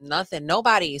and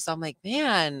nobody. So I'm like,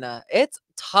 man, it's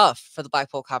tough for the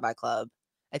Blackpool Combat Club.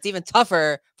 It's even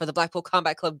tougher for the Blackpool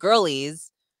Combat Club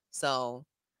girlies. So,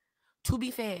 to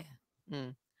be fair,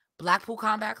 Blackpool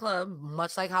Combat Club,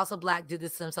 much like House of Black, did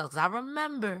this to themselves. Because I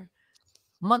remember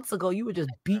months ago, you were just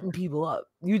beating people up.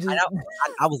 I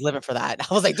was living for that.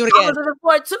 I was like, do it again. I was living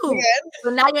for it too.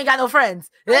 So now you ain't got no friends.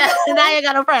 Now you ain't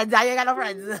got no friends.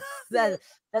 That's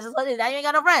just what it is. Now you ain't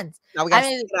got no friends. Now we got to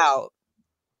stick it out.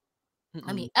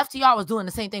 I mean, FTR was doing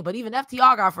the same thing, but even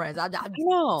FTR got friends. I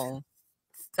know.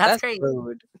 That's crazy.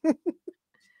 Rude.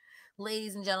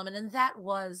 Ladies and gentlemen, and that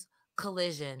was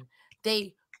Collision.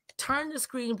 They turned the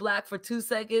screen black for 2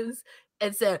 seconds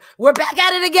and said, we're back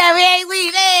at it again. We ain't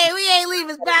leave. Hey, we ain't leave.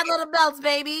 It's Battle of the Belts,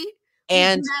 baby.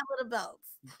 And Battle of the Belts.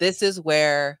 This is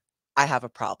where I have a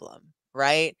problem,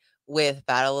 right? With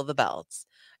Battle of the Belts.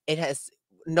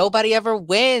 Nobody ever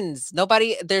wins.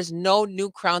 There's no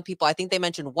new crown people. I think they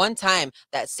mentioned one time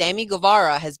that Sammy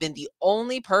Guevara has been the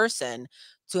only person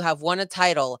to have won a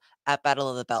title at Battle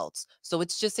of the Belts. So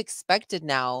it's just expected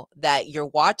now that you're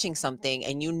watching something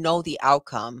and you know the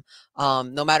outcome.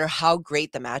 No matter how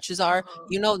great the matches are,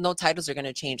 you know no titles are going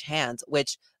to change hands,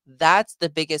 which that's the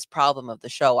biggest problem of the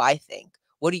show, I think.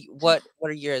 What's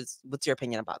your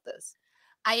opinion about this?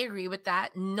 I agree with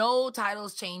that. No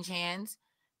titles change hands.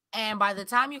 And by the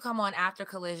time you come on after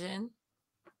Collision,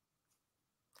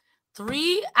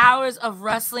 3 hours of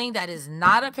wrestling that is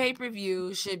not a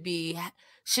pay-per-view should be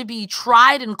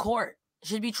tried in court.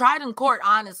 Should be tried in court,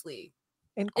 honestly.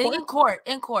 In court.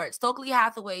 Stokely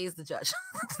Hathaway is the judge.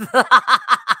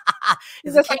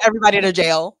 Just like everybody to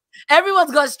jail.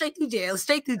 Everyone's going straight to jail.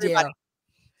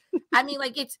 I mean,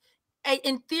 like,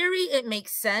 in theory, it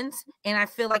makes sense. And I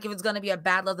feel like if it's going to be a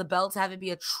battle of the belts, have it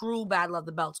be a true battle of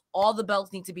the belts. All the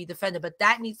belts need to be defended, but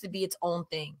that needs to be its own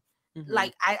thing.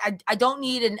 Like, I don't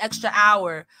need an extra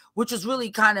hour, which was really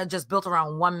kind of just built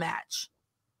around one match.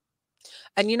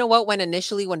 And you know what?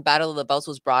 When Battle of the Belts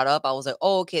was brought up, I was like,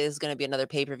 oh, okay, this is going to be another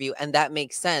pay-per-view. And that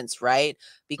makes sense, right?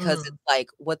 Because it's like,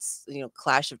 what's,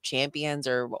 Clash of Champions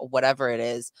or whatever it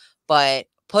is. But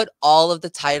put all of the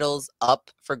titles up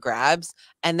for grabs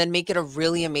and then make it a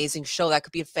really amazing show. That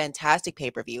could be a fantastic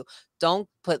pay-per-view. Don't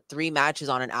put 3 matches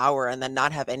on an hour and then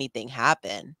not have anything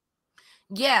happen.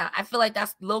 Yeah, I feel like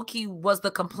that's low-key was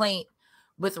the complaint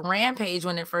with Rampage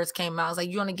when it first came out. I was like,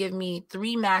 you want to give me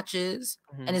 3 matches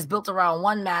and it's built around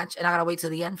 1 match and I gotta wait till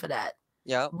the end for that.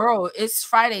 Yeah, bro, it's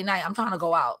Friday night. I'm trying to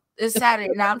go out. It's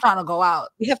Saturday night. I'm trying to go out.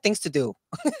 We have things to do.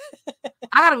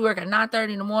 I gotta be working at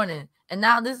 9:30 in the morning. And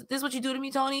now this is what you do to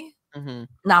me, Tony?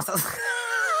 Nah, so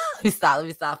let me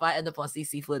stop. I end up on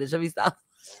CC footage. Let me stop.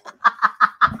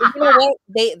 You know what?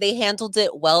 They handled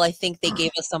it well. I think they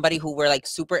gave us somebody who we're like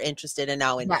super interested in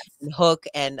now in Hook,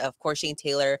 and of course Shane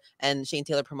Taylor and Shane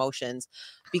Taylor Promotions,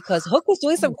 because Hook was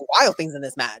doing some wild things in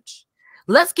this match.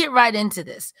 Let's get right into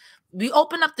this. We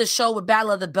open up the show with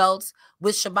Battle of the Belts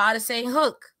with Shibata saying,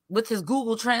 Hook, with his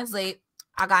Google Translate,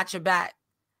 I got your back.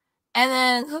 And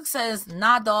then Hook says,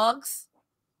 nah, dogs,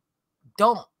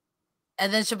 don't.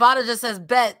 And then Shibata just says,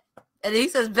 bet. And he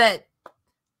says, bet.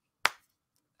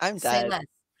 I'm dead. Say less.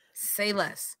 Say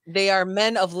less. They are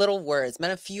men of little words,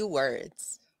 men of few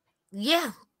words.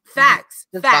 Yeah, facts.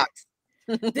 Facts.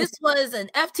 This was an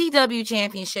FTW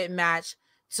championship match.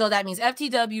 So that means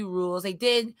FTW rules. They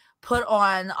did put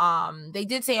on, they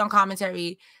did say on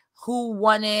commentary who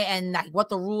won it and like what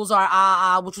the rules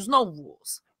are, which was no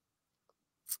rules.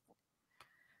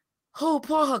 Oh,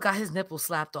 poor Hook got his nipples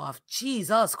slapped off.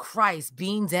 Jesus Christ,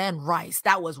 beans and rice.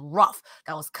 That was rough.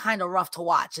 That was kind of rough to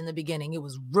watch in the beginning. It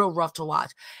was real rough to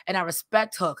watch. And I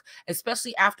respect Hook,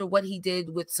 especially after what he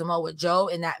did with Samoa Joe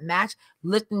in that match,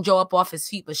 lifting Joe up off his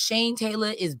feet. But Shane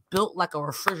Taylor is built like a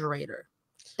refrigerator.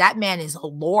 That man is a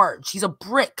lord. She's a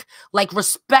brick. Like,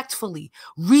 respectfully.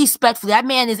 That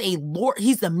man is a lord.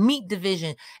 He's the meat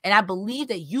division. And I believe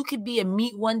that you could be a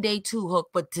meat one day too, Hook,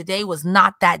 but today was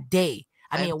not that day.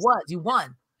 I mean, it was. You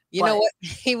won. You know what?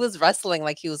 He was wrestling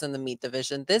like he was in the meat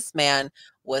division. This man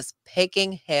was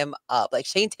picking him up. Like,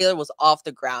 Shane Taylor was off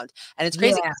the ground. And it's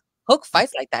crazy. Yeah. Hook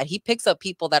fights like that. He picks up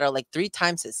people that are like 3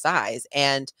 times his size.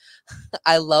 And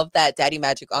I love that Daddy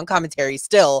Magic on commentary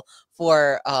still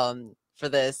for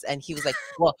this. And he was like,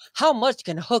 well, how much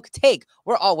can Hook take?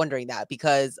 We're all wondering that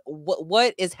because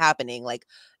what is happening? Like,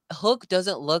 Hook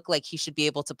doesn't look like he should be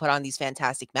able to put on these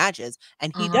fantastic matches.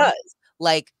 And he does.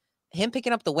 Like, him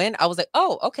picking up the win, I was like,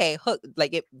 oh, okay, Hook,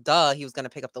 like, he was going to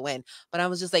pick up the win. But I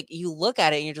was just like, you look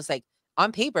at it and you're just like,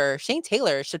 on paper, Shane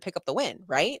Taylor should pick up the win,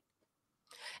 right?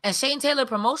 And Shane Taylor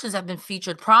Promotions have been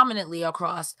featured prominently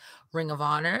across Ring of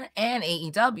Honor and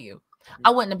AEW.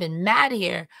 I wouldn't have been mad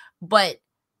here, but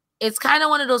it's kind of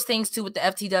one of those things, too, with the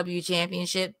FTW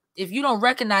Championship. If you don't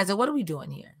recognize it, what are we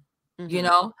doing here? You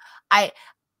know?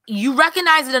 You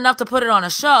recognize it enough to put it on a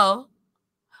show,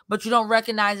 but you don't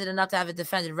recognize it enough to have it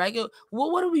defended regular. Well,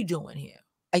 what are we doing here?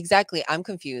 Exactly. I'm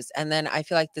confused. And then I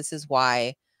feel like this is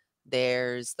why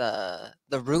there's the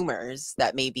rumors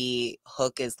that maybe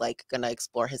Hook is like gonna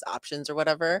explore his options or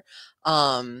whatever.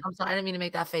 I'm sorry, I didn't mean to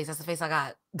make that face. That's the face I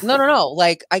got. No.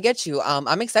 Like, I get you.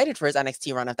 I'm excited for his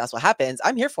NXT run if that's what happens.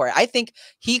 I'm here for it. I think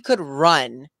he could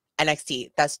run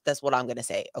NXT. That's what I'm gonna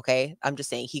say. Okay. I'm just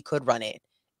saying he could run it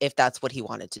if that's what he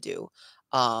wanted to do.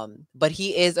 But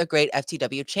he is a great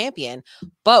FTW champion,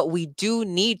 but we do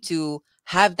need to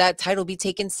have that title be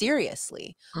taken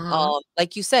seriously.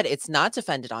 Like you said, it's not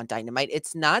defended on Dynamite.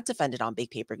 It's not defended on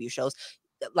big pay-per-view shows.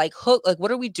 Like, Hook, like,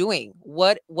 what are we doing?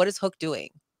 What is Hook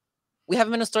doing? We have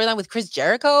him in a storyline with Chris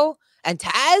Jericho and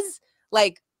Taz.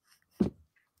 Like,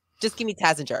 just give me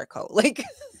Taz and Jericho. Like,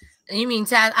 you mean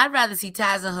Taz? I'd rather see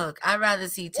Taz and Hook. I'd rather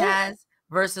see Taz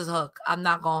versus Hook. I'm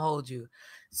not gonna hold you.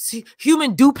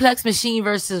 Human duplex machine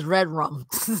versus Red Rum.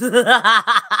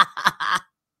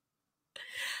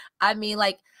 I mean,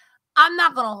 like, I'm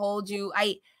not gonna hold you.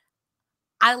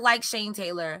 I like Shane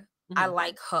Taylor. I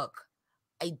like Hook.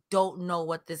 I don't know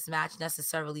what this match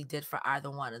necessarily did for either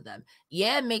one of them.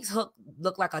 Yeah, it makes Hook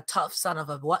look like a tough son of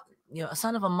a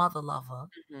son of a mother lover.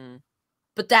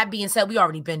 But that being said, we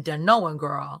already been done knowing,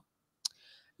 girl.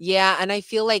 Yeah, and I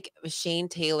feel like Shane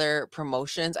Taylor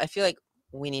Promotions, I feel like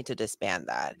we need to disband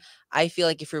that. I feel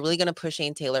like if you're really going to push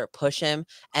Shane Taylor, push him,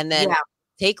 and then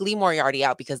take Lee Moriarty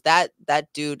out, because that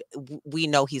dude, we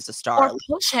know he's a star. Or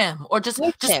push him, or just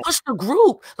push the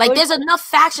group. Like, there's enough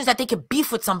factions that they could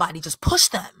beef with somebody. Just push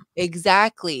them.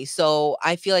 Exactly. So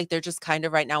I feel like they're just kind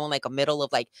of right now in like a middle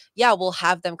of like, yeah, we'll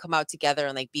have them come out together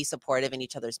and like be supportive in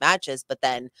each other's matches, but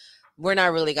then we're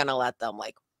not really gonna let them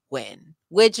like win,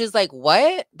 which is like,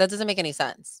 what? That doesn't make any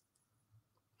sense.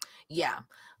 Yeah.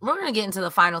 We're gonna get into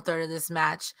the final third of this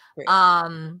match. Great.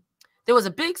 There was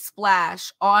a big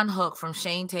splash on Hook from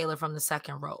Shane Taylor from the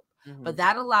second rope. But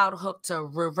that allowed Hook to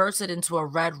reverse it into a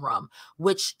red rum,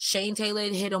 which Shane Taylor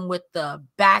hit him with the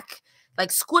back, like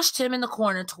squished him in the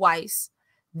corner twice,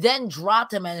 then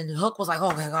dropped him, and Hook was like,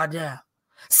 okay, goddamn.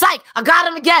 Psych, I got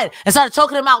him again, and started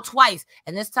choking him out twice.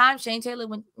 And this time, Shane Taylor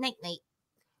went, Nate.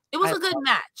 It was a good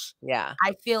match. Yeah.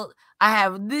 I feel I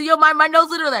have, my notes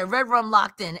literally like red rum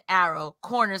locked in, arrow,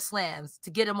 corner slams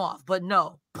to get him off. But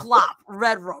no, plop,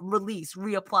 red rum, release,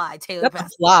 reapply, Taylor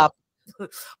pass. Flop.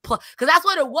 Because that's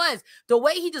what it was. The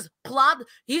way he just plopped,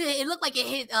 it looked like it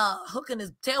hit Hook in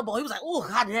his tailbone. He was like, oh,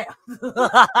 goddamn.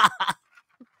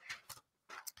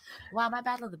 Wow, my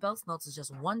Battle of the Belts notes is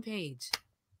just one page.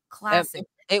 Classic.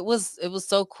 It was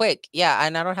so quick. Yeah,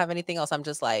 and I don't have anything else. I'm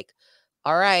just like,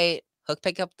 all right, Hook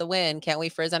pick up the win. Can't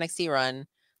wait for his NXT run.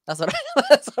 That's what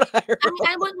I wrote.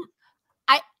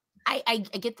 I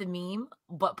get the meme,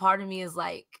 but part of me is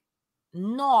like,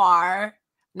 no.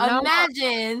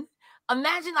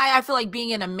 Imagine I feel like being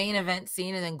in a main event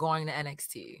scene and then going to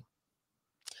NXT.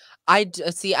 I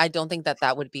don't think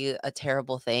that would be a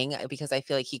terrible thing because I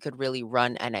feel like he could really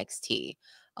run NXT.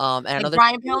 And like another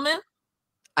Brian Pillman?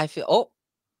 I feel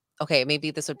okay,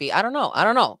 maybe this would be I don't know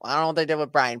what they did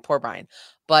with Bryan, poor Bryan.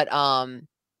 But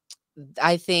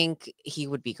I think he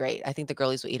would be great. I think the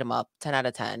girlies would eat him up 10 out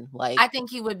of 10. Like I think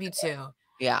he would be too.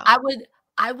 Yeah.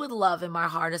 I would love in my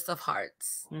hardest of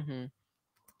hearts.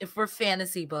 If we're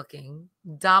fantasy booking,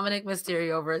 Dominic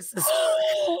Mysterio versus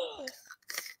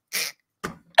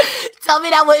tell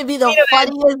me that wouldn't be the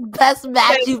funniest, best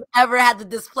match you've ever had the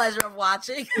displeasure of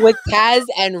watching. With Taz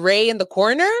and Ray in the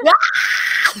corner?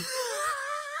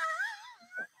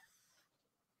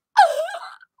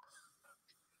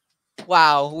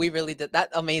 Wow, we really did that.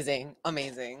 Amazing.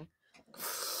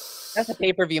 That's a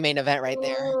pay-per-view main event right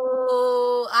there.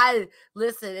 Oh,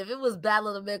 listen. If it was Battle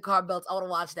of the Mid-Card Belts, I would have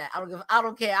watched that. I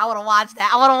don't care. I want to watch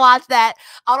that. I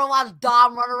want to watch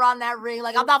Dom run around that ring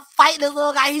like I'm not fighting this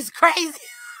little guy. He's crazy.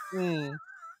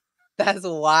 That's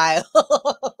wild.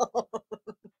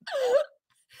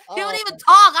 He don't even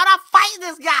talk. I'm not fighting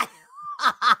this guy.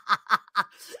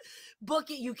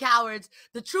 Book it, you cowards.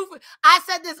 The truth. I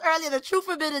said this earlier. The true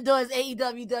forbidden door is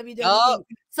AEW, WWE.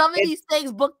 Some of these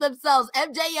things book themselves.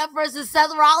 MJF versus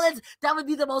Seth Rollins. That would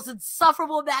be the most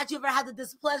insufferable match you ever had the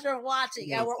displeasure of watching.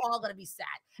 Yes. And we're all gonna be sad.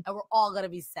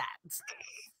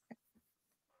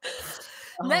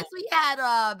 Next, we had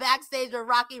backstage with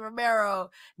Rocky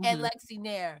Romero and Lexi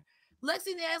Nair.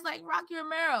 Lexi Nair is like, Rocky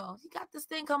Romero, he got this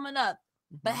thing coming up.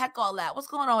 But heck all that. What's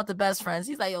going on with the best friends?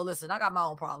 He's like, yo, listen, I got my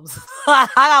own problems. I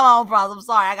got my own problems.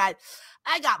 Sorry, I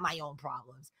got my own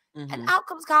problems. And out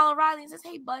comes Kyle O'Reilly and says,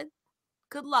 hey, bud,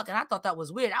 good luck. And I thought that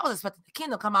was weird. I was expecting the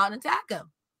King to come out and attack him.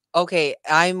 Okay,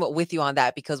 I'm with you on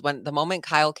that because when the moment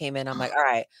Kyle came in, I'm like, all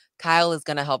right, Kyle is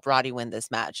gonna help Roddy win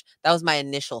this match. That was my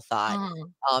initial thought.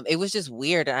 It was just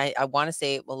weird, and I want to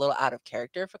say a little out of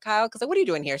character for Kyle because like, what are you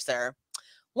doing here, sir?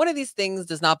 One of these things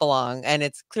does not belong, and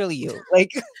it's clearly you.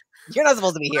 Like, you're not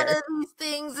supposed to be here. One of these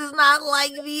things is not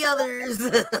like the others.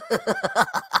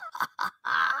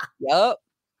 Yup.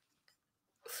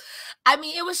 I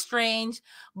mean, it was strange,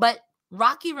 but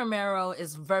Rocky Romero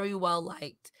is very well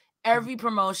liked. Every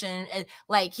promotion, and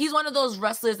like he's one of those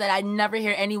wrestlers that I never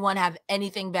hear anyone have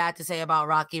anything bad to say about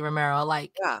Rocky Romero.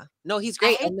 Like, yeah, no, he's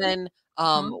great. And then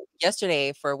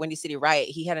yesterday for Windy City Riot,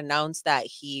 he had announced that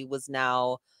he was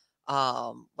now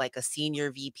like a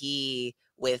senior VP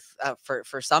with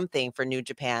for something for New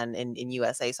Japan in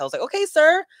USA. So I was like, okay,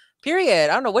 sir, period.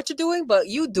 I don't know what you're doing, but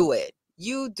you do it.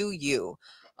 You do you.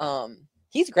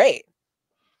 He's great.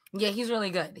 Yeah, he's really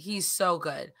good. He's so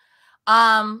good.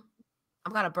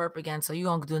 I've got to burp again, so you're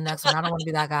going to do the next one. I don't want to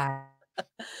be that guy.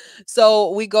 So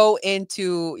we go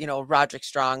into, Roderick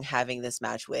Strong having this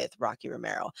match with Rocky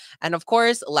Romero. And of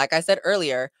course, like I said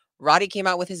earlier, Roddy came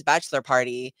out with his bachelor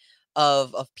party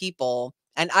of people.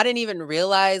 And I didn't even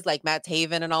realize like Matt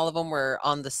Taven and all of them were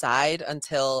on the side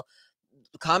until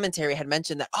the commentary had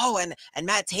mentioned that, and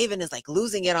Matt Taven is like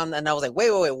losing it on. And I was like,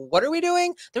 wait, what are we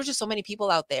doing? There's just so many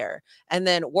people out there. And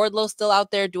then Wardlow's still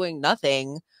out there doing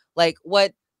nothing. Like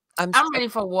what? I'm ready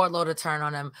for Wardlow to turn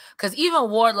on him because even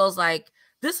Wardlow's like,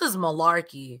 this is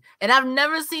malarkey. And I've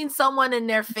never seen someone in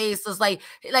their face that's like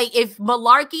if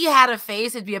malarkey had a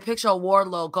face, it'd be a picture of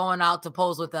Wardlow going out to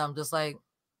pose with them. Just like,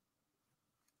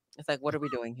 it's like, what are we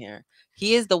doing here?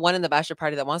 He is the one in the bachelor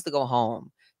party that wants to go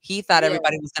home. He thought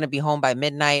everybody was going to be home by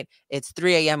midnight. It's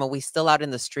 3 a.m. and we still out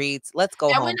in the streets. Let's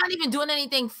go home. We're not even doing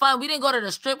anything fun. We didn't go to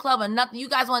the strip club or nothing. You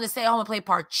guys wanted to stay at home and play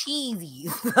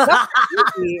Parcheesi. I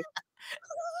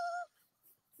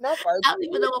don't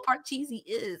even know what Parcheesi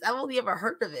is. I've only ever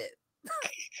heard of it.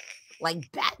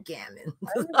 Like backgammon.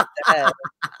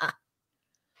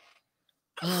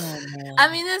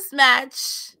 I mean, this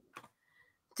match,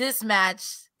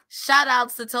 shout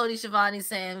outs to Toni Schiavone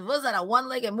saying, was that a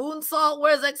one-legged moonsault?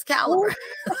 Where's Excalibur?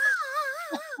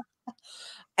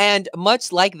 And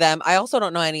much like them, I also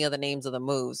don't know any of the names of the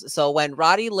moves. So when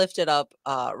Roddy lifted up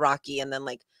Rocky and then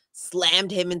like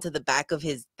slammed him into the back of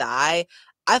his thigh,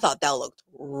 I thought that looked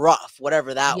rough,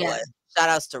 whatever that was. Shout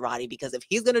outs to Roddy, because if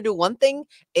he's gonna do one thing,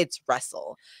 it's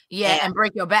wrestle. Yeah, and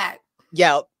break your back.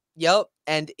 Yep.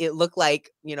 And it looked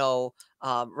like, you know,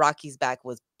 Rocky's back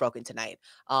was broken tonight.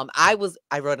 I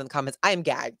wrote in the comments, I am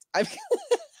gagged.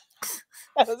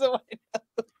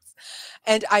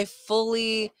 And I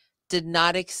fully did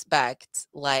not expect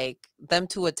like them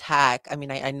to attack. I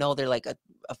mean, I know they're like a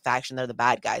faction, they're the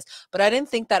bad guys, but I didn't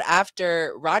think that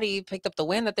after Roddy picked up the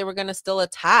win that they were gonna still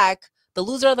attack the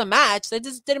loser of the match. That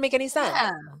just didn't make any sense.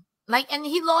 Yeah. Like, and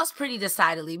he lost pretty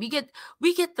decidedly. We get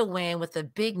the win with a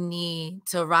big knee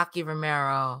to Rocky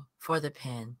Romero for the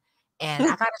pin. And I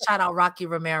gotta shout out Rocky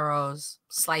Romero's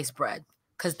sliced bread,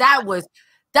 because that was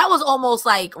almost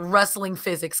like wrestling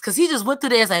physics, because he just went through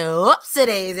there and like, oopsie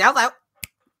daisy. I was like,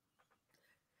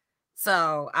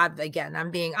 so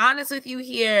I'm being honest with you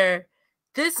here.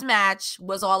 This match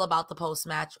was all about the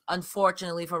post-match,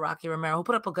 unfortunately, for Rocky Romero, who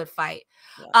put up a good fight.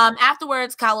 Yeah.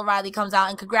 Afterwards, Kyle O'Reilly comes out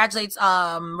and congratulates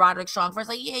Roderick Strong first,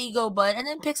 like, yeah, you go, bud, and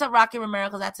then picks up Rocky Romero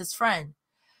because that's his friend.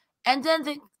 And then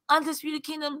the Undisputed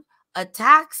Kingdom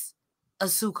attacks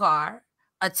Asukar,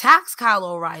 attacks Kyle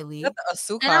O'Reilly.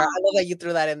 Asukar, I love that you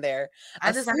threw that in there.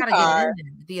 I gotta get it in there.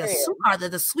 The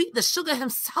Asukar, the sugar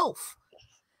himself.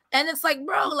 And it's like,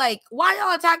 bro, like, why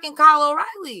y'all attacking Kyle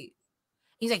O'Reilly?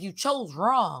 He's like, you chose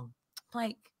wrong.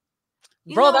 Like,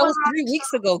 bro, that was 3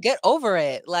 weeks ago. Get over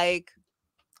it. Like,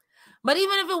 but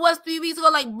even if it was 3 weeks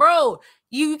ago, like, bro,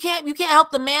 you can't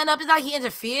help the man up. It's like he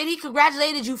interfered. He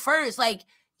congratulated you first. Like,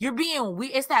 you're being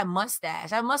weird. It's that mustache.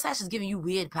 That mustache is giving you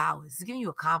weird powers. It's giving you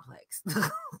a complex.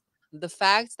 The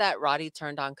fact that Roddy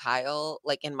turned on Kyle,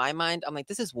 like, in my mind, I'm like,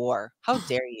 this is war. How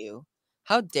dare you?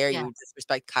 How dare you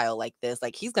disrespect Kyle like this?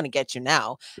 Like, he's going to get you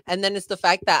now. And then it's the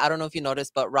fact that, I don't know if you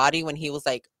noticed, but Roddy, when he was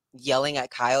like yelling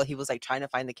at Kyle, he was like trying to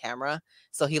find the camera.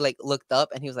 So he like looked up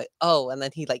and he was like, oh, and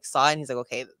then he like saw it and he's like,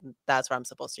 okay, that's where I'm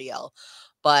supposed to yell.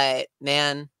 But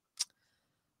man,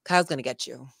 Kyle's going to get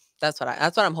you. That's what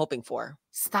I'm hoping for.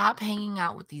 Stop hanging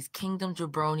out with these Kingdom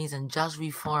Jabronis and Just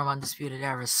Reform Undisputed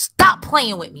Era. Stop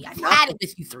playing with me. I've had it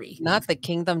with you three. Not the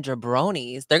Kingdom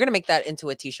Jabronis. They're going to make that into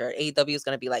a t-shirt. AEW is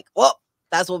going to be like, well,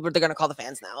 that's what they're going to call the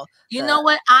fans now. You know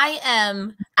what? I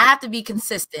have to be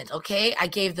consistent, okay? I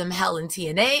gave them hell in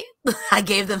TNA. I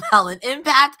gave them hell in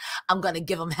Impact. I'm going to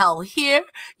give them hell here.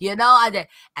 You know,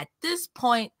 at this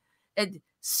point,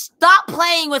 stop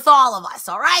playing with all of us,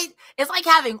 all right? It's like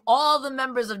having all the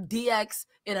members of DX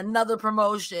in another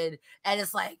promotion, and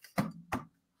it's like...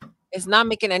 It's not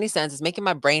making any sense. It's making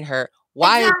my brain hurt.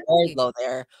 Why is Wardlow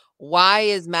there? Why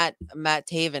is Matt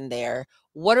Taven there?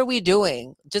 What are we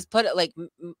doing? Just put it like,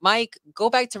 Mike, go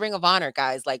back to Ring of Honor,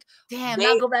 guys. Like, damn,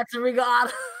 now go back to Ring of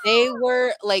Honor. They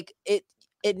were like, it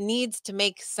needs to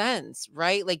make sense,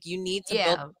 right? Like, you need to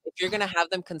build, if you're gonna have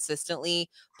them consistently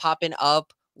popping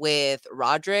up with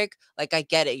Roderick, like, I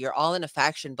get it, you're all in a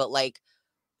faction, but like,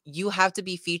 you have to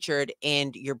be featured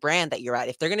in your brand that you're at.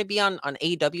 If they're gonna be on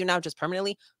AEW now just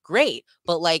permanently, great,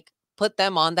 but like, put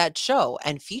them on that show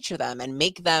and feature them and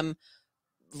make them,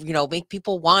 you know, make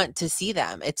people want to see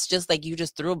them. It's just like you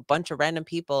just threw a bunch of random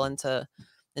people into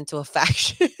a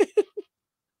faction.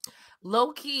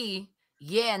 Low key,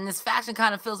 yeah, and this faction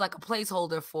kind of feels like a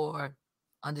placeholder for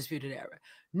Undisputed Era.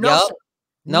 Nope,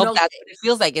 that's what it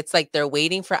feels like. It's like they're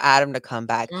waiting for Adam to come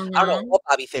back. I don't know what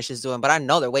Bobby Fish is doing, but I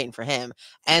know they're waiting for him.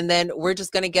 And then we're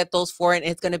just gonna get those four, and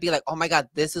it's gonna be like, oh my god,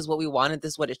 this is what we wanted.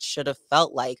 This is what it should have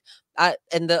felt like.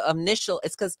 And the initial,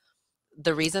 it's because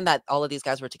the reason that all of these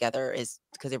guys were together is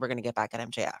because they were going to get back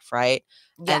at MJF, right?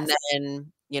 Yes. And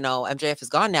then, you know, MJF is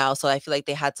gone now, so I feel like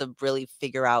they had to really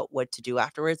figure out what to do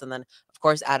afterwards. And then, of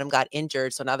course, Adam got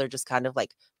injured, so now they're just kind of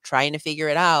like trying to figure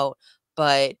it out.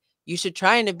 But you should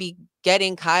try to be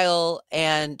getting Kyle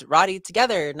and Roddy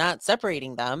together, not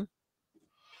separating them.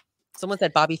 Someone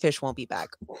said Bobby Fish won't be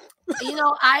back. You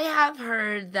know, I have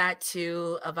heard that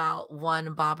too about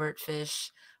one Bobbert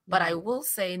Fish. But I will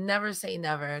say never,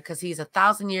 because he's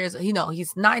 1,000 years,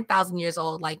 he's 9,000 years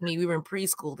old like me. We were in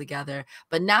preschool together,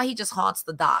 but now he just haunts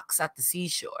the docks at the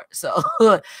seashore. So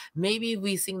maybe if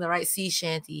we sing the right sea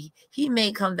shanty, he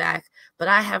may come back. But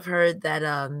I have heard that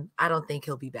I don't think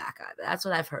he'll be back either. That's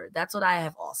what I've heard. That's what I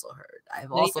have also heard.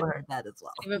 I've also heard that as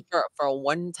well. Even for a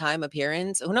one-time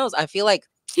appearance, who knows? I feel like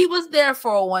he was there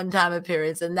for a one-time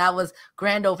appearance, and that was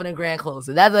grand opening, grand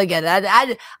closing. That's again,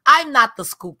 I'm not the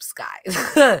scoops guy,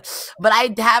 but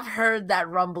I have heard that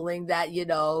rumbling that you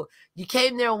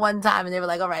came there one time and they were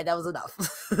like, "All right, that was enough."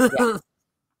 Yeah.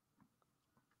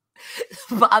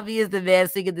 Bobby is the man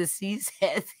singing the sea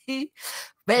shanty.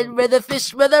 Where the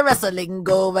fish, where the wrestling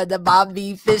go, where the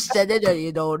Bobby fish, and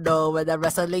you don't know where the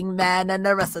wrestling man and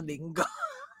the wrestling go.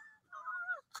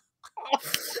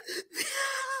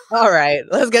 All right,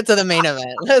 let's get to the main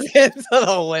event. Let's get to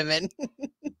the women.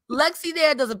 Lexi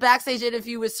there does a backstage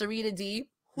interview with Serena Deeb,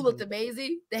 who looked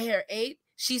amazing. The hair ate.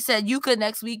 She said, Yuka,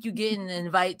 next week you get an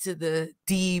invite to the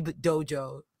Deeb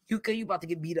dojo. Yuka, you about to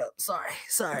get beat up. Sorry.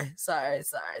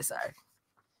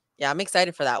 Yeah, I'm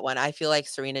excited for that one. I feel like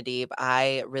Serena Deeb,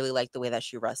 I really like the way that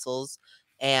she wrestles,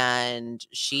 and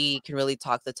she can really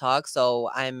talk the talk. So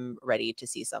I'm ready to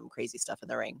see some crazy stuff in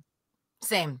the ring.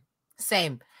 Same.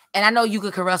 And I know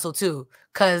Yuka can wrestle too,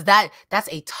 because that's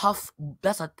a tough.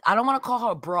 I don't want to call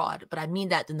her a broad, but I mean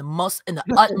that in the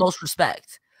utmost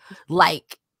respect.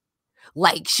 Like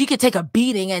she could take a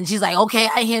beating, and she's like, "Okay,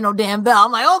 I ain't hear no damn bell."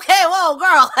 I'm like, "Okay, whoa,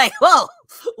 girl, like,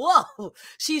 whoa."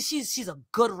 She's a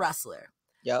good wrestler.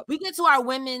 Yep. We get to our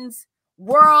women's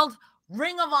World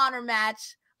Ring of Honor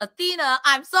match. Athena,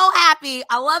 I'm so happy.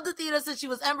 I loved Athena since she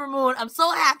was Ember Moon. I'm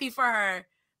so happy for her.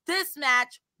 This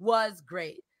match was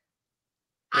great.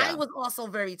 Yeah. I was also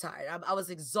very tired. I was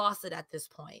exhausted at this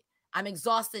point. I'm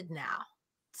exhausted now.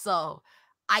 So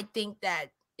I think that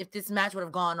if this match would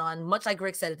have gone on, much like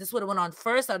Rick said, if this would have went on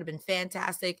first, that would have been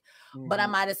fantastic. Mm-hmm. But I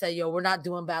might have said, we're not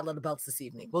doing Battle of the Belts this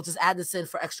evening. We'll just add this in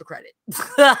for extra credit.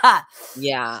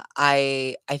 Yeah,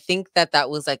 I think that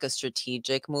was like a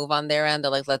strategic move on their end.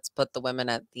 They're like, let's put the women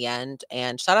at the end,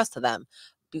 and shout outs to them.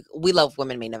 We love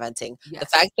women main eventing. Yes. The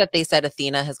fact that they said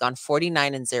Athena has gone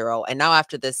 49-0, and now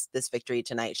after this victory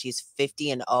tonight, she's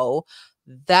 50-0.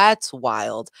 That's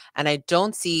wild. And I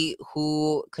don't see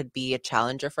who could be a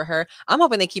challenger for her. I'm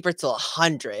hoping they keep her to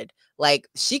 100. Like,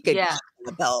 she could get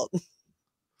the belt.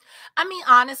 I mean,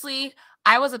 honestly,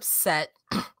 I was upset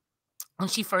when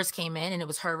she first came in and it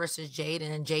was her versus Jade,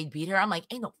 and then Jade beat her. I'm like,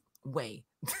 ain't no way.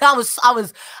 I was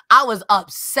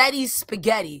upsetty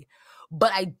spaghetti.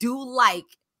 But I do like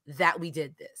that we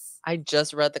did this. I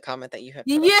just read the comment that you have.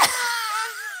 Yeah.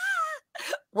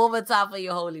 Woman top of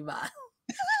your holy mind.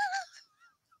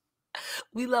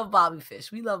 We love Bobby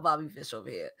Fish. We love Bobby Fish over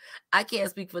here. I can't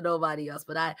speak for nobody else,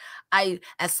 but I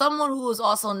as someone who is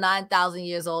also 9,000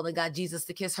 years old and got Jesus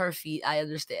to kiss her feet, I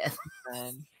understand.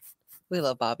 We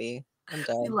love Bobby. I'm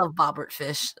done. We love Bobbert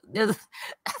Fish.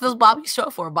 That's Bobby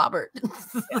short for Bobbert.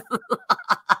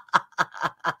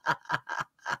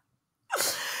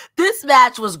 This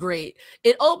match was great.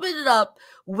 It opened it up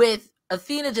with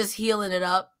Athena just healing it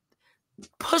up,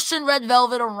 pushing Red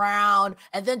Velvet around,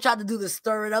 and then tried to do the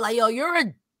stirring. I'm like, you're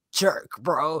a jerk,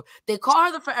 bro. They call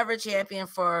her the Forever Champion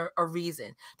for a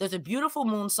reason. There's a beautiful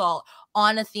moonsault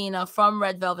on Athena from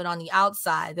Red Velvet on the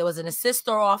outside. There was an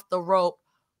assister off the rope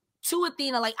to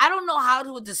Athena. Like, I don't know how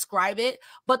to describe it,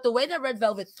 but the way that Red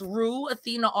Velvet threw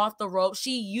Athena off the rope,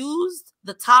 she used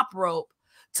the top rope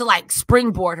to like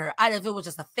springboard her. I don't know if it was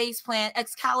just a face plant.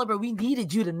 Excalibur, we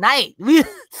needed you tonight. I'm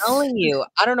telling you,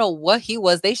 I don't know what he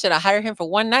was. They should have hired him for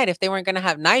one night if they weren't going to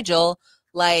have Nigel.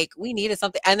 Like, we needed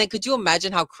something. And then could you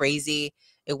imagine how crazy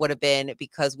it would have been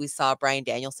because we saw Bryan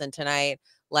Danielson tonight?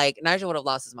 Like, Nigel would have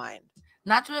lost his mind.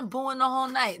 Not been booing the whole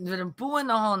night. Been booing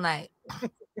the whole night.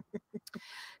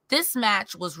 This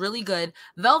match was really good.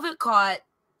 Velvet got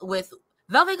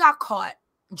caught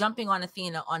jumping on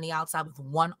Athena on the outside with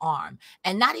one arm,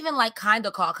 and not even like kind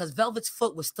of caught because Velvet's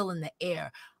foot was still in the air.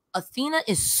 Athena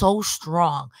is so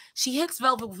strong. She hits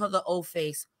Velvet for the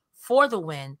O-face for the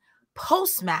win.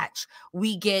 Post-match,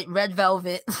 we get Red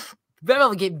Velvet. Red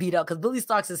Velvet get beat up because Billy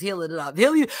Starks is healing it up.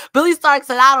 Billy Starks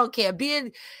said, I don't care.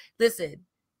 Listen,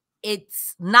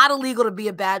 it's not illegal to be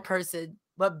a bad person,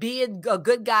 but being a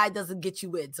good guy doesn't get you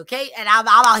wins, okay? And I'm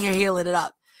out here healing it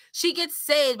up. She gets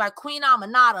saved by Queen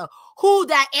Aminata, who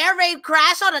that air raid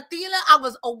crash on Athena, I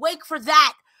was awake for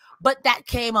that, but that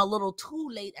came a little too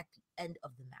late at the end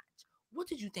of the match. What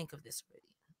did you think of this, Brody?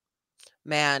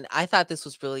 Man, I thought this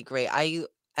was really great. I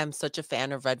am such a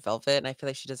fan of Red Velvet, and I feel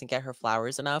like she doesn't get her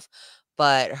flowers enough,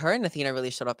 but her and Athena really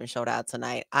showed up and showed out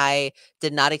tonight. I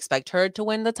did not expect her to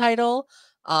win the title,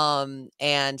 And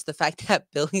the fact that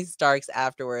Billy Starks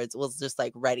afterwards was just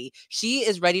like ready. She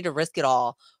is ready to risk it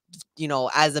all, you know,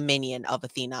 as a minion of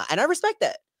Athena. And I respect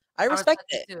it. I respect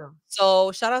it. Too.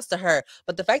 So shout outs to her.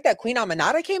 But the fact that Queen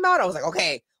Aminata came out, I was like,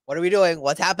 okay, what are we doing?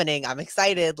 What's happening? I'm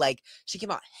excited. Like, she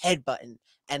came out headbutting,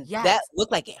 and that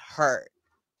looked like it hurt.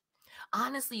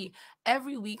 Honestly,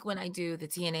 every week when I do the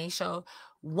TNA show,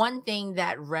 one thing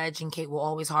that Reg and Kate will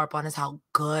always harp on is how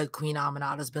good Queen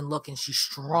Aminata's been looking. She's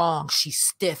strong, she's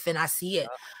stiff, and I see it.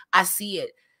 I see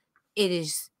it.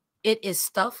 It is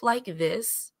stuff like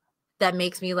this that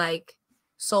makes me like,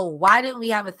 so why didn't we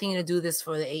have Athena do this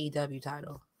for the AEW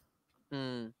title?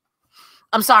 I'm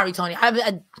sorry, Toni.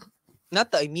 I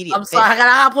not the immediate. I'm sorry. I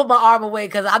gotta put my arm away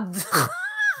because I'm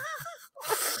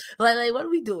like, what are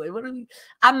we doing? What are we?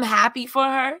 I'm happy for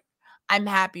her. I'm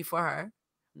happy for her.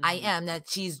 I am that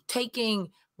she's taking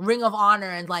Ring of Honor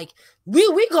and like,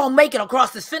 we gonna make it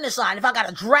across this finish line if I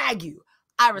gotta drag you.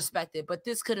 I respect it, but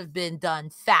this could have been done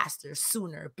faster,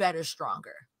 sooner, better,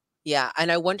 stronger. Yeah,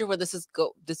 and I wonder where this is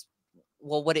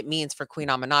what it means for Queen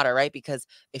Aminata, right? Because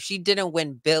if she didn't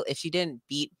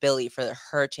beat Billy for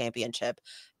her championship,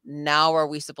 now are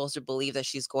we supposed to believe that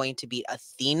she's going to beat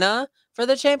Athena for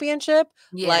the championship?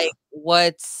 Yeah. Like,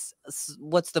 what's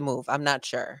the move? I'm not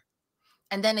sure.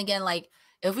 And then again, like,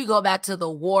 if we go back to the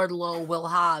Wardlow, Will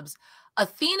Hobbs,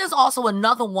 Athena's also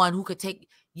another one who could take.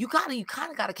 You kind of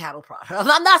got a cattle prod.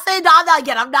 I'm not saying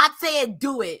I'm not saying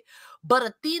do it, but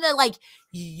Athena, like,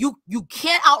 you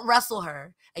can't out wrestle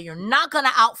her, and you're not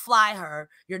gonna outfly her.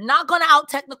 You're not gonna out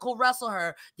technical wrestle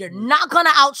her. You're not gonna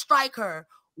outstrike her.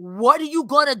 What are you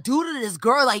gonna do to this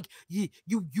girl? Like, you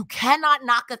cannot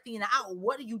knock Athena out.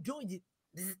 What are you doing?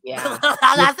 Yeah,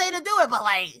 I'm not saying to do it, but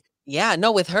like. Yeah,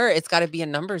 no, with her, it's got to be a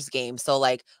numbers game. So,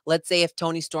 like, let's say if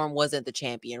Toni Storm wasn't the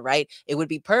champion, right? It would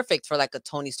be perfect for like a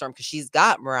Toni Storm because she's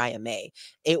got Mariah May.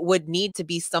 It would need to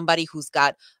be somebody who's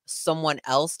got someone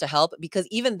else to help, because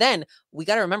even then, we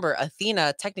got to remember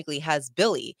Athena technically has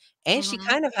Billy and she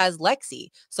kind of has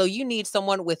Lexi. So you need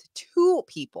someone with two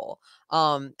people.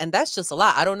 And that's just a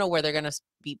lot. I don't know where they're going to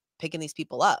be picking these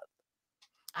people up.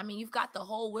 I mean, you've got the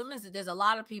whole women's. There's a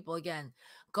lot of people, again,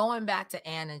 going back to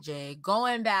Anna Jay,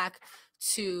 going back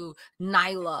to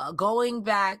Nyla, going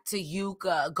back to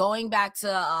Yuka, going back to,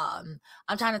 I'm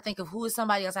trying to think of who is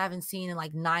somebody else I haven't seen in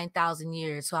like 9,000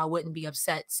 years who I wouldn't be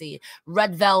upset seeing.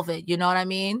 Red Velvet, you know what I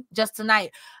mean? Just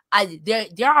tonight.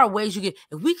 There are ways you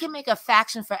if we can make a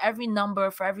faction for every number,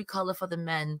 for every color for the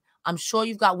men, I'm sure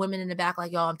you've got women in the back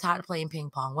like, yo, I'm tired of playing ping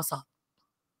pong. What's up?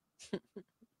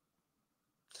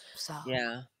 So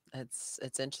yeah,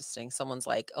 it's interesting. Someone's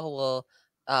like, oh well,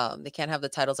 they can't have the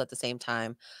titles at the same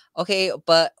time. Okay,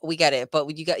 but we get it.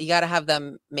 But you got to have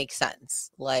them make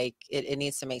sense. Like it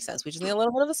needs to make sense. We just need a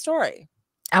little bit of a story.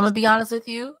 I'm gonna be honest with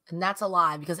you, and that's a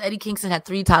lie because Eddie Kingston had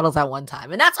 3 titles at one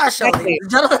time, and that's our show. Exactly.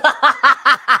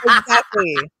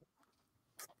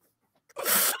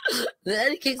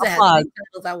 Eddie Kingston had 3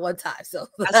 titles at one time, so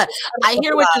I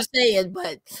hear what you're saying,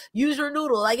 but use your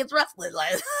noodle like it's wrestling,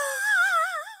 like.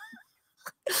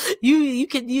 They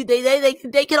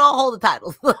can all hold the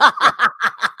titles at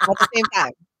the same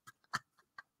time.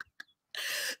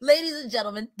 Ladies and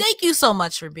gentlemen, thank you so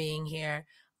much for being here.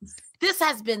 This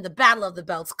has been the Battle of the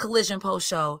Belts Collision Post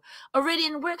Show.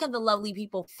 Iridian, where can the lovely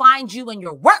people find you and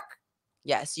your work?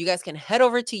 Yes, you guys can head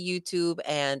over to YouTube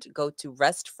and go to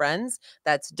Rest Friends.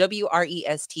 That's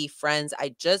WREST Friends.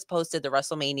 I just posted the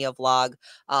WrestleMania vlog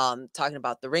talking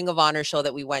about the Ring of Honor show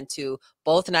that we went to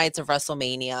both nights of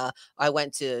WrestleMania. I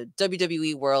went to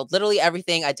WWE World, literally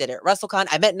everything. I did it at WrestleCon.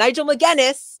 I met Nigel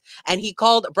McGuinness, and he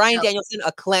called Bryan Danielson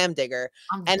a clam digger.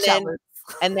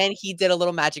 And then he did a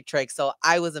little magic trick. So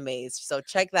I was amazed. So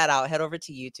check that out. Head over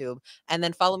to YouTube and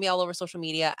then follow me all over social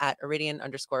media at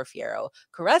Iridian_Fierro.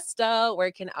 Cresta,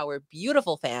 where can our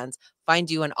beautiful fans find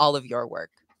you and all of your work?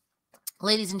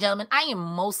 Ladies and gentlemen, I am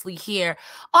mostly here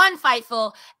on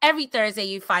Fightful. Every Thursday,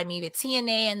 you find me with TNA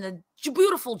and the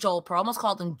beautiful Joel Pearl. I almost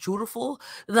called him beautiful.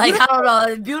 Like, I don't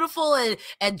know, beautiful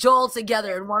and Joel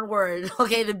together in one word.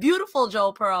 Okay, the beautiful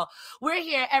Joel Pearl. We're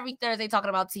here every Thursday talking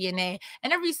about TNA.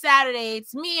 And every Saturday,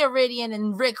 it's me, Iridian,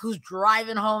 and Rick, who's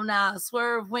driving home now.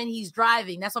 Swerve when he's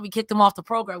driving. That's why we kicked him off the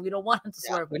program. We don't want him to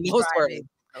swerve when he's driving.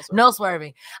 No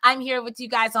swerving. I'm here with you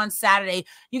guys on Saturday.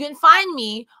 You can find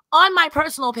me on my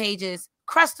personal pages,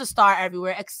 Cresta Star,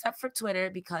 everywhere except for Twitter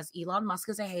because Elon Musk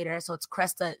is a hater. So it's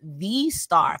Cresta the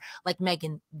Star, like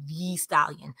Megan the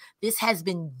Stallion. This has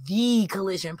been the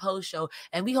Collision Post Show,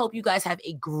 and we hope you guys have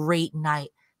a great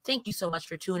night. Thank you so much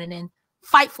for tuning in.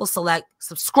 Fightful Select,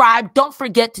 subscribe. Don't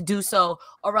forget to do so,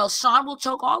 or else Sean will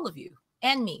choke all of you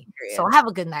and me. So have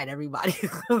a good night, everybody.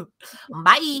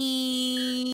 Bye.